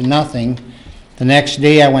 6 to nothing, the next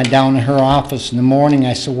day I went down to her office in the morning.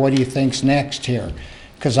 I said, what do you think's next here?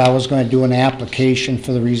 Because I was going to do an application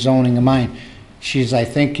for the rezoning of mine. She's, I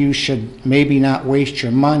think you should maybe not waste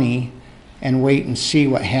your money and wait and see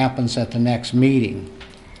what happens at the next meeting.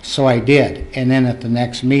 So I did. And then at the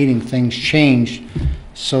next meeting, things changed.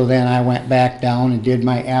 So then I went back down and did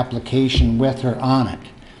my application with her on it.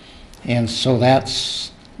 And so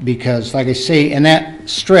that's because, like I say, in that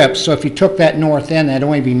strip, so if you took that north end, that'd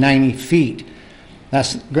only be 90 feet.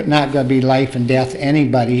 That's not going to be life and death to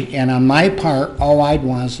anybody. And on my part, all I'd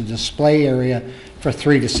want is a display area for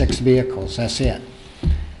 3 to 6 vehicles. That's it.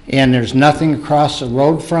 And there's nothing across the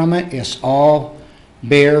road from it. It's all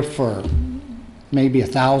bare for maybe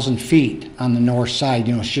 1,000 feet on the north side.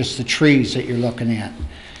 You know, it's just the trees that you're looking at.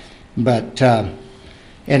 But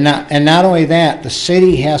and not only that, the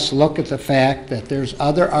city has to look at the fact that there's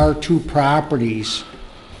other R2 properties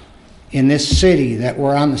in this city that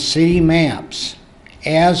were on the city maps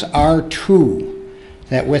as R2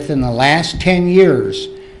 that within the last 10 years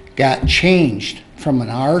got changed from an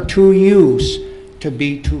R2 use to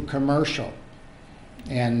B2 commercial.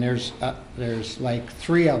 And there's like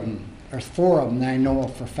 3 of them or 4 of them that I know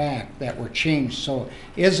of for fact that were changed. So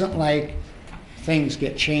it isn't like things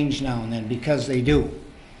get changed now and then, because they do,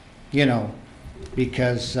 you know,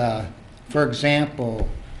 because for example,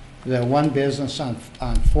 the one business on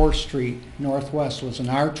 4th Street Northwest was an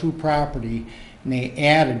R2 property, and they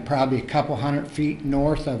added probably a couple 100 feet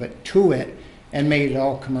north of it to it and made it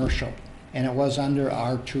all commercial. And it was under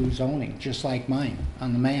R2 zoning, just like mine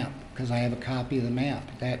on the map, because I have a copy of the map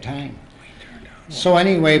at that time. So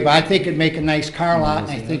anyway, but I think it'd make a nice car lot,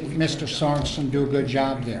 and I think Mr. Sorensen do a good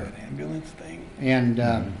job there.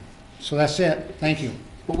 And so that's it. Thank you.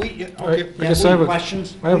 But we, I guess I have a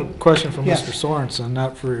question for Yes. Mr. Sorensen,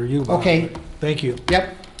 not for you, Bob. Okay. but Thank you.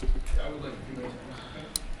 Yep.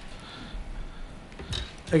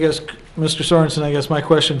 I guess, Mr. Sorensen, I guess my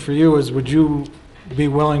question for you is, would you be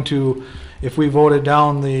willing to, if we voted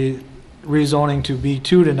down the rezoning to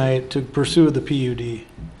B2 tonight, to pursue the PUD?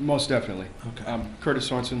 Most definitely. Okay. Curtis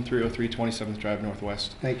Sorensen, 303 27th Drive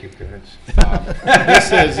Northwest. Thank you, Curtis.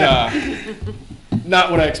 This is not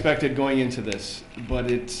what I expected going into this, but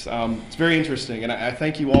it's very interesting, and I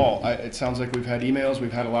thank you all. It sounds like we've had emails,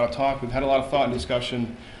 we've had a lot of talk, we've had a lot of thought and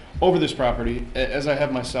discussion over this property, as I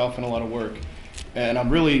have myself, and a lot of work. And I'm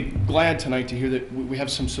really glad tonight to hear that we have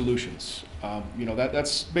some solutions. You know,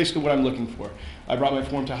 that's basically what I'm looking for. I brought my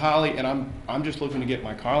form to Holly, and I'm just looking to get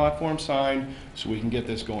my car lot form signed so we can get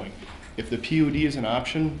this going. If the PUD is an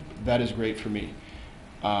option, that is great for me.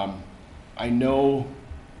 I know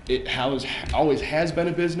it always has been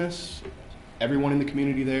a business. Everyone in the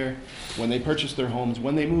community there, when they purchased their homes,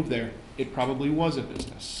 when they moved there, it probably was a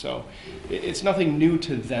business. So it's nothing new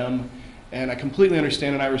to them. And I completely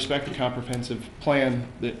understand and I respect the comprehensive plan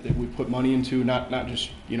that we put money into, not just,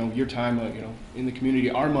 you know, your time, you know, in the community,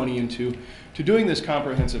 our money into doing this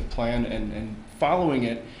comprehensive plan and following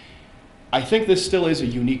it. I think this still is a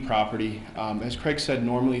unique property. As Craig said,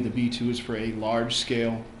 normally the B2 is for a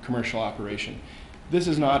large-scale commercial operation. This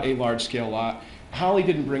is not a large-scale lot. Holly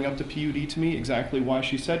didn't bring up the PUD to me exactly why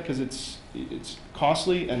she said, because it's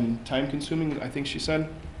costly and time-consuming, I think she said.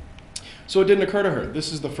 So it didn't occur to her.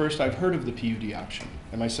 This is the first I've heard of the PUD option.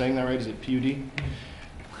 Am I saying that right? Is it PUD?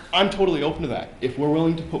 I'm totally open to that. If we're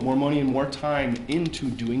willing to put more money and more time into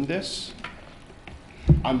doing this,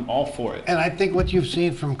 I'm all for it. And I think what you've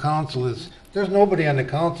seen from council is, there's nobody on the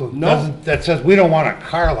council No. that says, we don't want a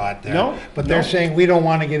car lot there. No, But they're no. saying, we don't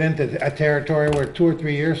want to get into a territory where 2 or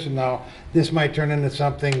 3 years from now, this might turn into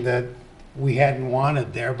something that we hadn't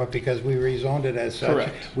wanted there, but because we rezoned it as such,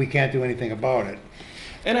 Correct. we can't do anything about it.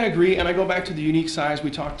 And I agree, and I go back to the unique size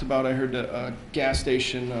we talked about. I heard a gas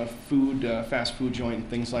station, food, fast food joint, and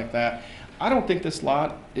things like that. I don't think this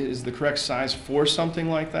lot is the correct size for something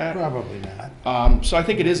like that. Probably not. So I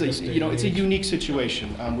think it is it's a unique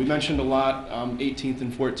situation. We mentioned a lot, 18th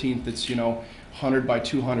and 14th. It's 100 by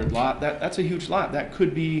 200 lot. That's a huge lot. That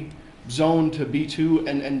could be zoned to B2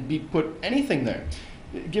 and be put anything there.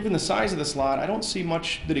 Given the size of this lot, I don't see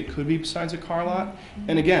much that it could be besides a car lot.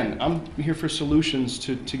 And again, I'm here for solutions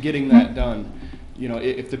to getting that done.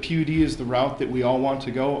 If the PUD is the route that we all want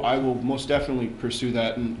to go, I will most definitely pursue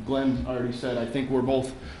that. And Glenn already said, I think we're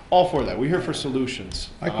both all for that. We're here for solutions.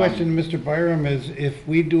 My question to Mr. Byram is, if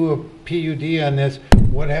we do a PUD on this,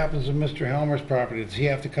 what happens to Mr. Helmer's property? Does he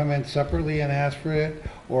have to come in separately and ask for it,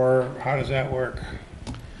 or how does that work?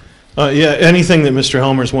 Yeah, anything that Mr.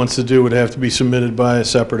 Helmers wants to do would have to be submitted by a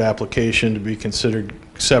separate application to be considered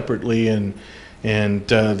separately, and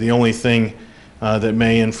the only thing that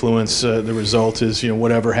may influence the result is,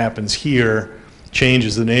 whatever happens here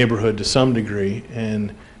changes the neighborhood to some degree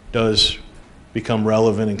and does become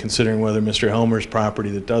relevant in considering whether Mr. Helmer's property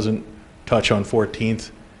that doesn't touch on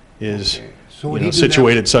 14th is So would he do that-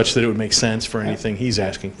 situated such that it would make sense for anything he's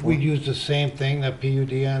asking for. We'd use the same thing, the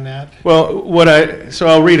PUD on that? Well, so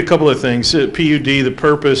I'll read a couple of things. PUD, the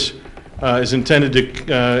purpose is intended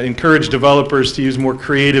to encourage developers to use more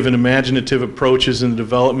creative and imaginative approaches in the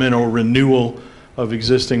development or renewal of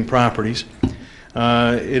existing properties.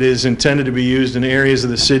 It is intended to be used in areas of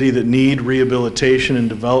the city that need rehabilitation and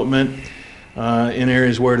development, in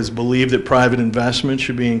areas where it is believed that private investment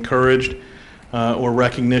should be encouraged, or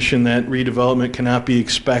recognition that redevelopment cannot be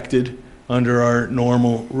expected under our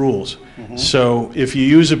normal rules. So if you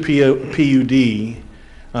use a PUD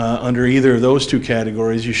under either of those two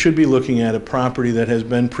categories, you should be looking at a property that has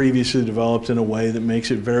been previously developed in a way that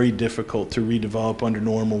makes it very difficult to redevelop under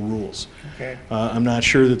normal rules. Okay. I'm not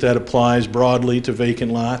sure that that applies broadly to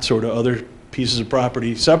vacant lots or to other pieces of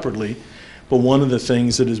property separately, but one of the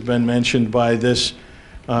things that has been mentioned by this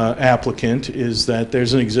applicant is that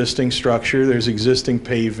there's an existing structure, there's existing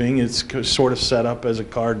paving, it's sort of set up as a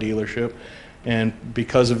car dealership, and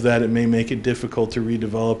because of that, it may make it difficult to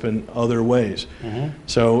redevelop in other ways.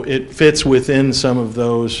 So it fits within some of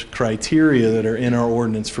those criteria that are in our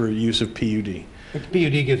ordinance for use of PUD. But the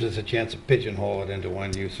PUD gives us a chance to pigeonhole it into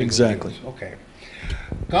one use. single Exactly. use. Okay.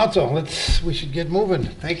 Council, we should get moving.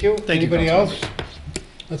 Thank you. Thank you, Anybody else? Councilmember.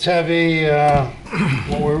 Let's have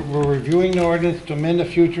we're reviewing the ordinance to amend the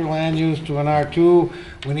future land use to an R2.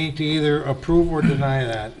 We need to either approve or deny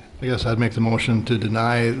that. I guess I'd make the motion to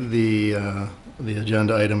deny the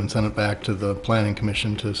agenda item and send it back to the planning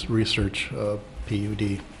commission to research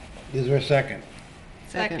PUD. Is there a second?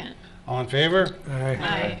 Second. All in favor?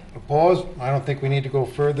 Aye. Opposed? I don't think we need to go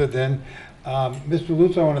further then. Mr.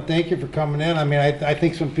 Lutz, I want to thank you for coming in. I mean, I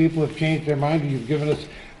think some people have changed their mind. You've given us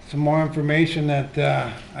some more information that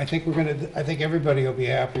I think I think everybody will be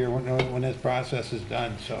happier when this process is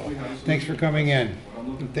done. So thanks for coming in.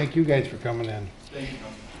 And thank you guys for coming in. Thank you.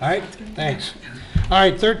 All right, thanks. All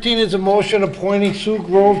right, 13 is a motion appointing Sue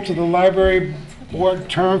Grove to the library board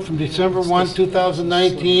term from December 1,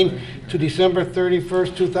 2019 to December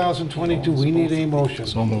 31st, 2022. We need a motion.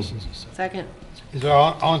 So moved. Second. Is there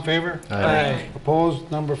all in favor? Aye. Opposed?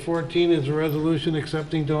 Number 14 is a resolution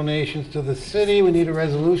accepting donations to the city. We need a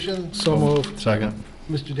resolution. So moved. Second.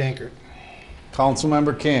 Mr. Dankert.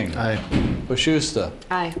 Councilmember King. Aye. Bashusta.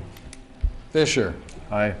 Aye. Fisher.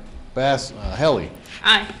 Aye. Helly.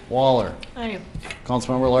 Aye. Waller. Aye.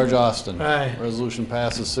 Councilmember Large Austin. Aye. Resolution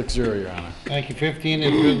passes 6-0, Your Honor. Thank you. 15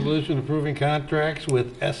 is a resolution approving contracts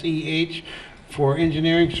with SEH for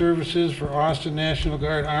engineering services for Austin National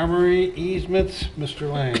Guard Armory easements. Mr.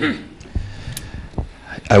 Lang.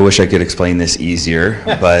 I wish I could explain this easier,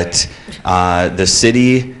 but the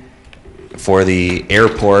city, for the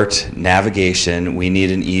airport navigation, we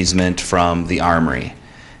need an easement from the Armory.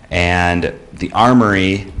 And the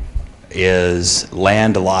Armory is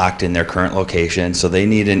landlocked in their current location, so they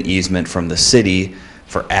need an easement from the city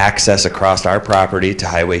for access across our property to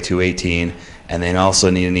Highway 218, and they also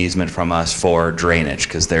need an easement from us for drainage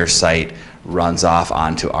because their site runs off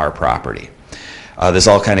onto our property. This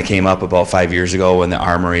all kind of came up about 5 years ago when the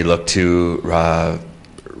Armory looked to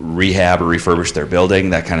rehab or refurbish their building.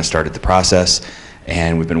 That kind of started the process,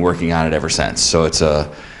 and we've been working on it ever since. So it's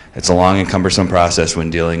a long and cumbersome process when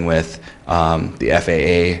dealing with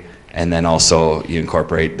the FAA and then also you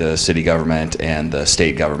incorporate the city government and the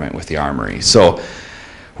state government with the armory. So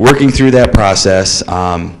working through that process,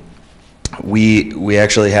 we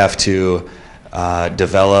actually have to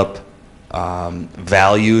develop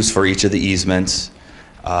values for each of the easements.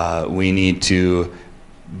 We need to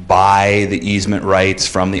buy the easement rights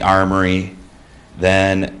from the armory,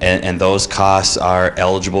 then, and those costs are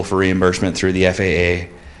eligible for reimbursement through the FAA.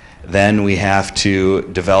 Then we have to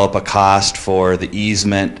develop a cost for the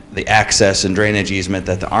easement, the access and drainage easement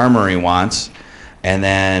that the armory wants, and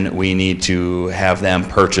then we need to have them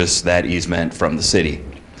purchase that easement from the city.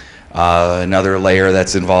 Another layer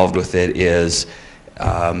that's involved with it is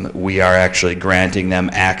we are actually granting them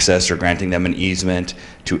access or granting them an easement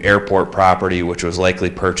to airport property, which was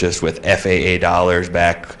likely purchased with FAA dollars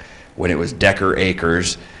back when it was Decker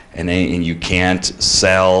Acres, and you can't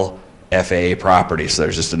sell FAA property. So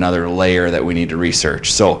there's just another layer that we need to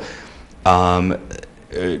research. So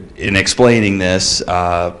in explaining this,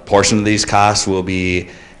 portion of these costs will be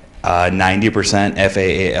 90%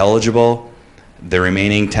 FAA eligible. The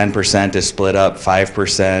remaining 10% is split up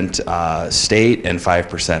 5% state and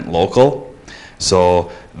 5% local.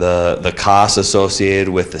 So the costs associated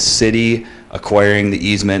with the city acquiring the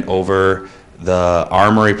easement over the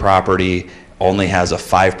armory property only has a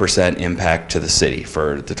 5% impact to the city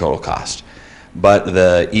for the total cost. But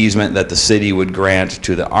the easement that the city would grant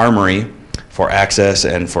to the armory for access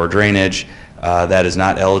and for drainage, that is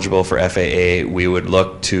not eligible for FAA. We would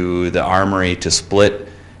look to the armory to split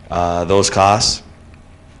those costs.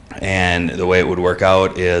 And the way it would work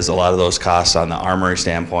out is a lot of those costs on the armory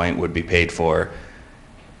standpoint would be paid for.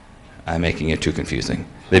 I'm making it too confusing.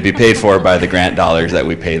 They'd be paid for by the grant dollars that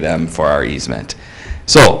we pay them for our easement.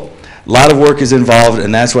 So a lot of work is involved,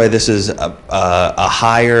 and that's why this is a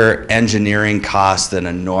higher engineering cost than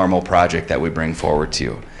a normal project that we bring forward to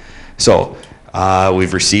you. So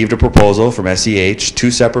we've received a proposal from SEH,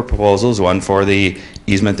 two separate proposals, one for the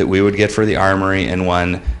easement that we would get for the armory and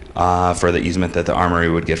one for the easement that the armory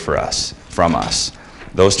would get from us.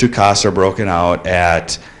 Those two costs are broken out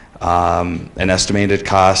at an estimated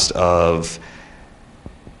cost of,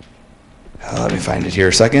 let me find it here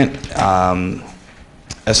a second,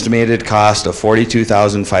 estimated cost of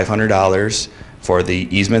 $42,500 for the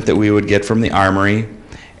easement that we would get from the armory,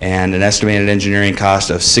 and an estimated engineering cost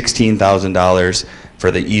of $16,000 for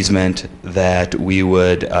the easement that we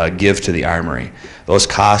would give to the armory. Those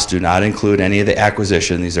costs do not include any of the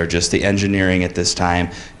acquisition. These are just the engineering at this time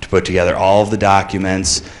to put together all of the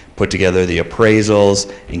documents, put together the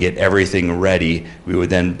appraisals, and get everything ready. We would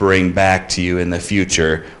then bring back to you in the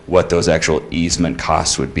future what those actual easement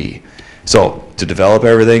costs would be. So to develop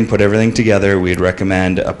everything, put everything together, we'd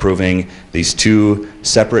recommend approving these two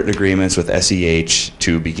separate agreements with SEH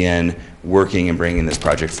to begin working and bringing this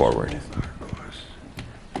project forward.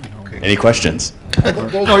 Any questions?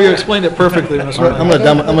 No, you explained it perfectly, Mr. I'm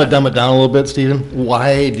gonna dumb it down a little bit, Stephen.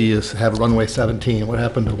 Why do you have runway 17? What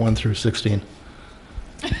happened to 1 through 16?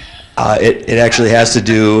 It actually has to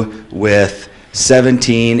do with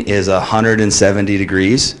 17 is 170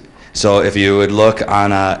 degrees. So if you would look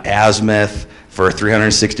on a azimuth for a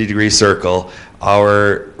 360-degree circle,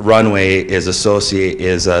 our runway is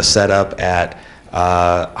set up at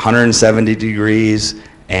 170 degrees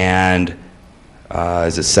and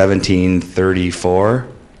is it 1734?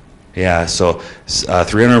 Yeah, so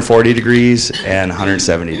 340 degrees and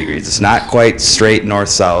 170 degrees. It's not quite straight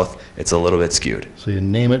north-south. It's a little bit skewed. So you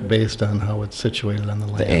name it based on how it's situated on the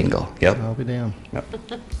land. The angle, yep. I'll be damned. Yep.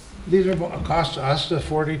 These are cost us the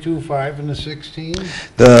 42.5 and the 16?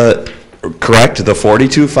 Correct, the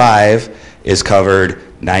 42.5 is covered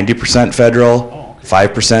 90% federal,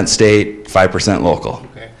 5% state, 5% local.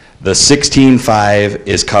 Okay. The 16.5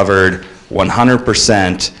 is covered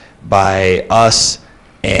 100% by us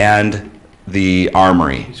and the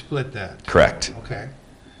armory. You split that? Correct. Okay.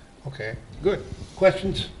 Okay, good.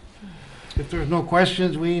 Questions? If there's no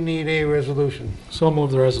questions, we need a resolution. So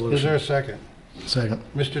move the resolution. Is there a second? Second.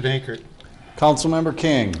 Mr. Dankert. Councilmember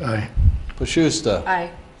King. Aye. Pashusta.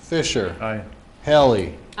 Aye. Fisher. Aye.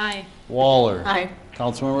 Haley. Aye. Waller. Aye.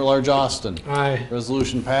 Councilmember Large Austin. Aye.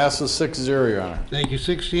 Resolution passes 6-0, Your Honor. Thank you.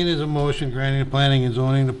 16 is a motion granting the Planning and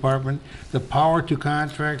Zoning Department the power to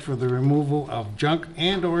contract for the removal of junk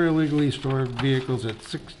and/or illegally stored vehicles at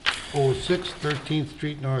 606 13th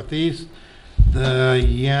Street Northeast, the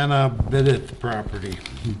Yana Bidith property.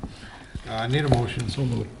 Need a motion. So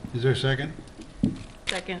moved. Is there a second?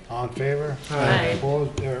 Second. All in favor? Aye.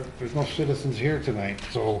 Opposed? There's no citizens here tonight,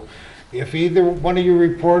 so if either one of you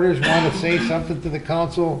reporters want to say something to the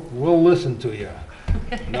council, we'll listen to you.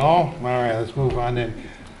 No? All right, let's move on then.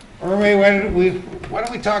 Ernie, why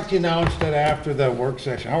don't we talk to you now instead of after the work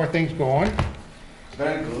session? How are things going?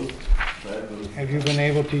 Very good, very good. Have you been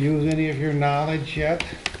able to use any of your knowledge yet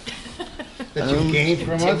that you gained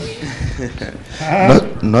from us?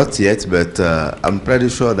 Not yet, but I'm pretty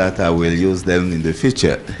sure that I will use them in the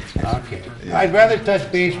future. Okay. I'd rather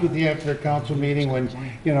touch base with you after a council meeting when,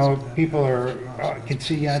 you know, people can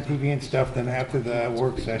see you on TV and stuff than after the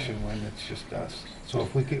work session when it's just us. So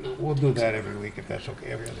if we could, we'll do that every week if that's okay,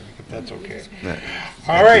 every other week if that's okay. Yeah.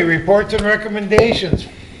 All right, reports and recommendations.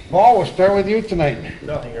 Paul, we'll start with you tonight.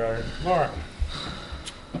 Nothing, Your Honor. Laura.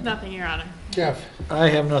 Nothing, Your Honor. Jeff. I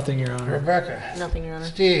have nothing, Your Honor. Rebecca. Nothing, Your Honor.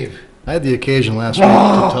 Steve. I had the occasion last week to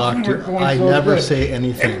talk we're to, going I so never good. say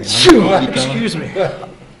anything. Excuse me.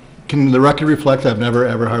 Can the record reflect I've never,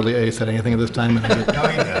 ever hardly said anything at this time,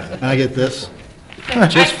 and I get this?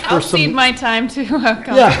 Just for I'll some. cede my time to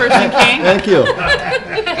Councilperson King. Thank you.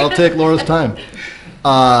 I'll take Laura's time.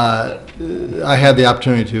 I had the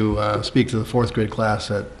opportunity to speak to the fourth grade class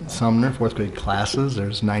at Sumner, fourth grade classes.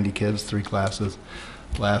 There's 90 kids, 3 classes,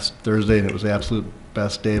 last Thursday, and it was the absolute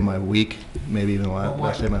best day of my week, maybe even the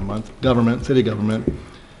best day of my month. Government, city government.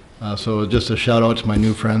 So just a shout out to my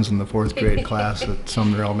new friends in the fourth grade class at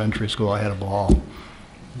Sumner Elementary School. I had a ball.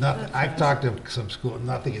 I've talked to some school,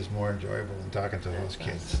 nothing is more enjoyable than talking to those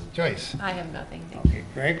kids. Joyce. I have nothing. Okay,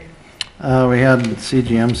 Greg? We had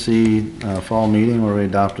CGMC fall meeting where we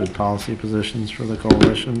adopted policy positions for the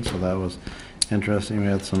coalition, so that was interesting. We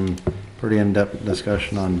had some pretty in-depth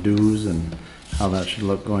discussion on dues and how that should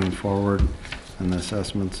look going forward and the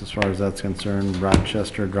assessments as far as that's concerned.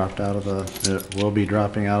 Rochester will be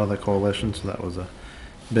dropping out of the coalition, so that was a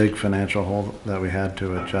big financial hole that we had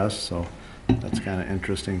to adjust, so that's kind of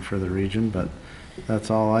interesting for the region, but that's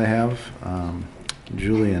all I have.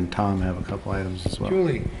 Julie and Tom have a couple items as well.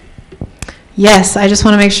 Julie. Yes, I just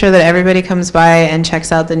want to make sure that everybody comes by and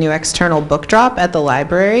checks out the new external book drop at the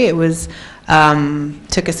library. It was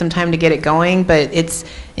took us some time to get it going, but it's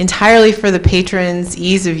entirely for the patrons'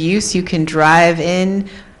 ease of use. You can drive in,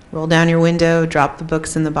 roll down your window, drop the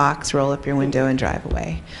books in the box, roll up your window, and drive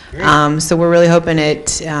away. So we're really hoping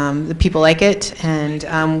the people like it,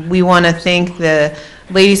 and we want to thank the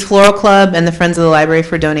Ladies Floral Club and the Friends of the Library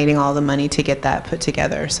for donating all the money to get that put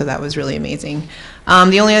together. So that was really amazing.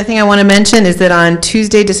 The only other thing I want to mention is that on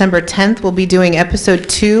Tuesday, December 10th, we'll be doing episode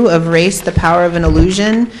 2 of Race, the Power of an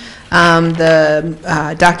Illusion,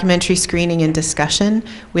 the documentary screening and discussion.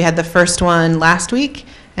 We had the first one last week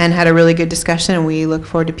and had a really good discussion, and we look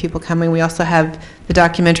forward to people coming. We also have the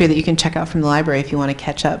documentary that you can check out from the library if you want to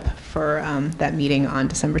catch up for that meeting on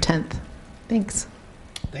December 10th. Thanks.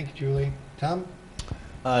 Thank you, Julie. Tom?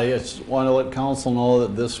 Yes, want to let council know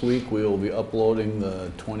that this week we will be uploading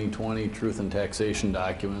the 2020 Truth and Taxation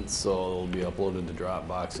documents, so it'll be uploaded to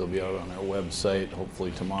Dropbox. It'll be out on our website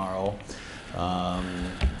hopefully tomorrow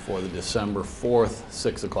for the December 4th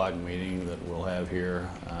 6 o'clock meeting that we'll have here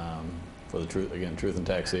for the Truth and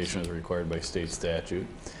Taxation as required by state statute.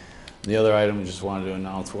 The other item I just wanted to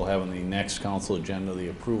announce, we'll have on the next council agenda the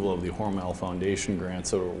approval of the Hormel Foundation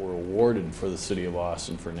grants that were awarded for the city of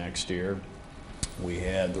Austin for next year. We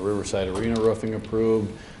had the Riverside Arena roofing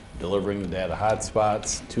approved, delivering the data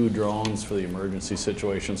hotspots, 2 drones for the emergency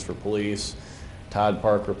situations for police, Todd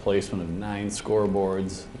Park replacement of 9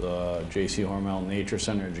 scoreboards, the J.C. Hormel Nature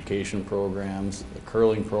Center education programs, the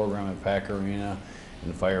curling program at Pack Arena,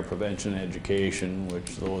 and fire prevention education,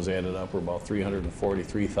 which those added up were about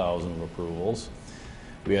 343,000 of approvals.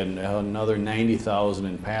 We had another 90,000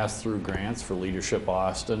 in pass-through grants for Leadership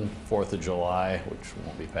Austin, 4th of July, which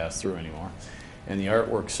won't be passed through anymore, and the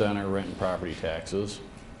Artwork Center rent and property taxes.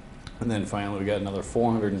 And then finally, we got another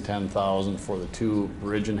 410,000 for the 2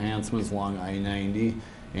 bridge enhancements along I-90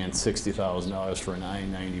 and $60,000 for an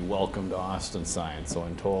I-90 Welcome to Austin sign. So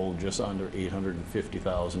in total, just under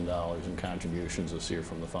 $850,000 in contributions this year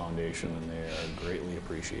from the foundation, and they are greatly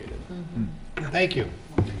appreciated. Thank you.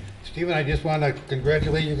 Stephen, I just want to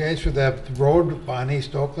congratulate you guys for the road on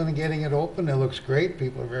East Oakland and getting it open. It looks great.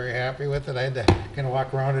 People are very happy with it. I had to kind of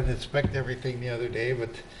walk around and inspect everything the other day, but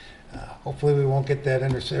hopefully we won't get that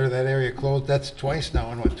area closed. That's twice now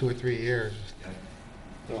in, what, 2 or 3 years.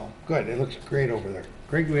 So, good. It looks great over there.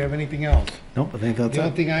 Greg, do we have anything else? Nope, I think that's The it.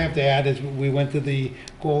 only thing I have to add is we went to the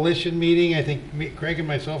coalition meeting. I think Craig and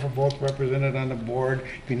myself are both represented on the board.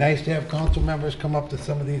 It'd be nice to have council members come up to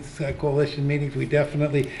some of these coalition meetings.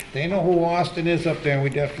 They know who Austin is up there, and we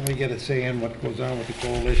definitely get a say in what goes on with the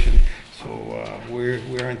coalition. So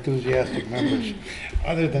we're enthusiastic members.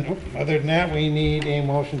 Other than that, we need a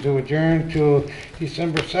motion to adjourn to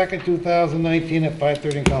December 2nd, 2019 at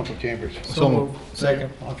 5:30 in council chambers. So moved.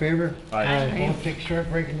 Second. All in favor? Aye. We'll take a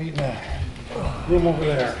short break and meet now. Room over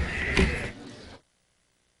there.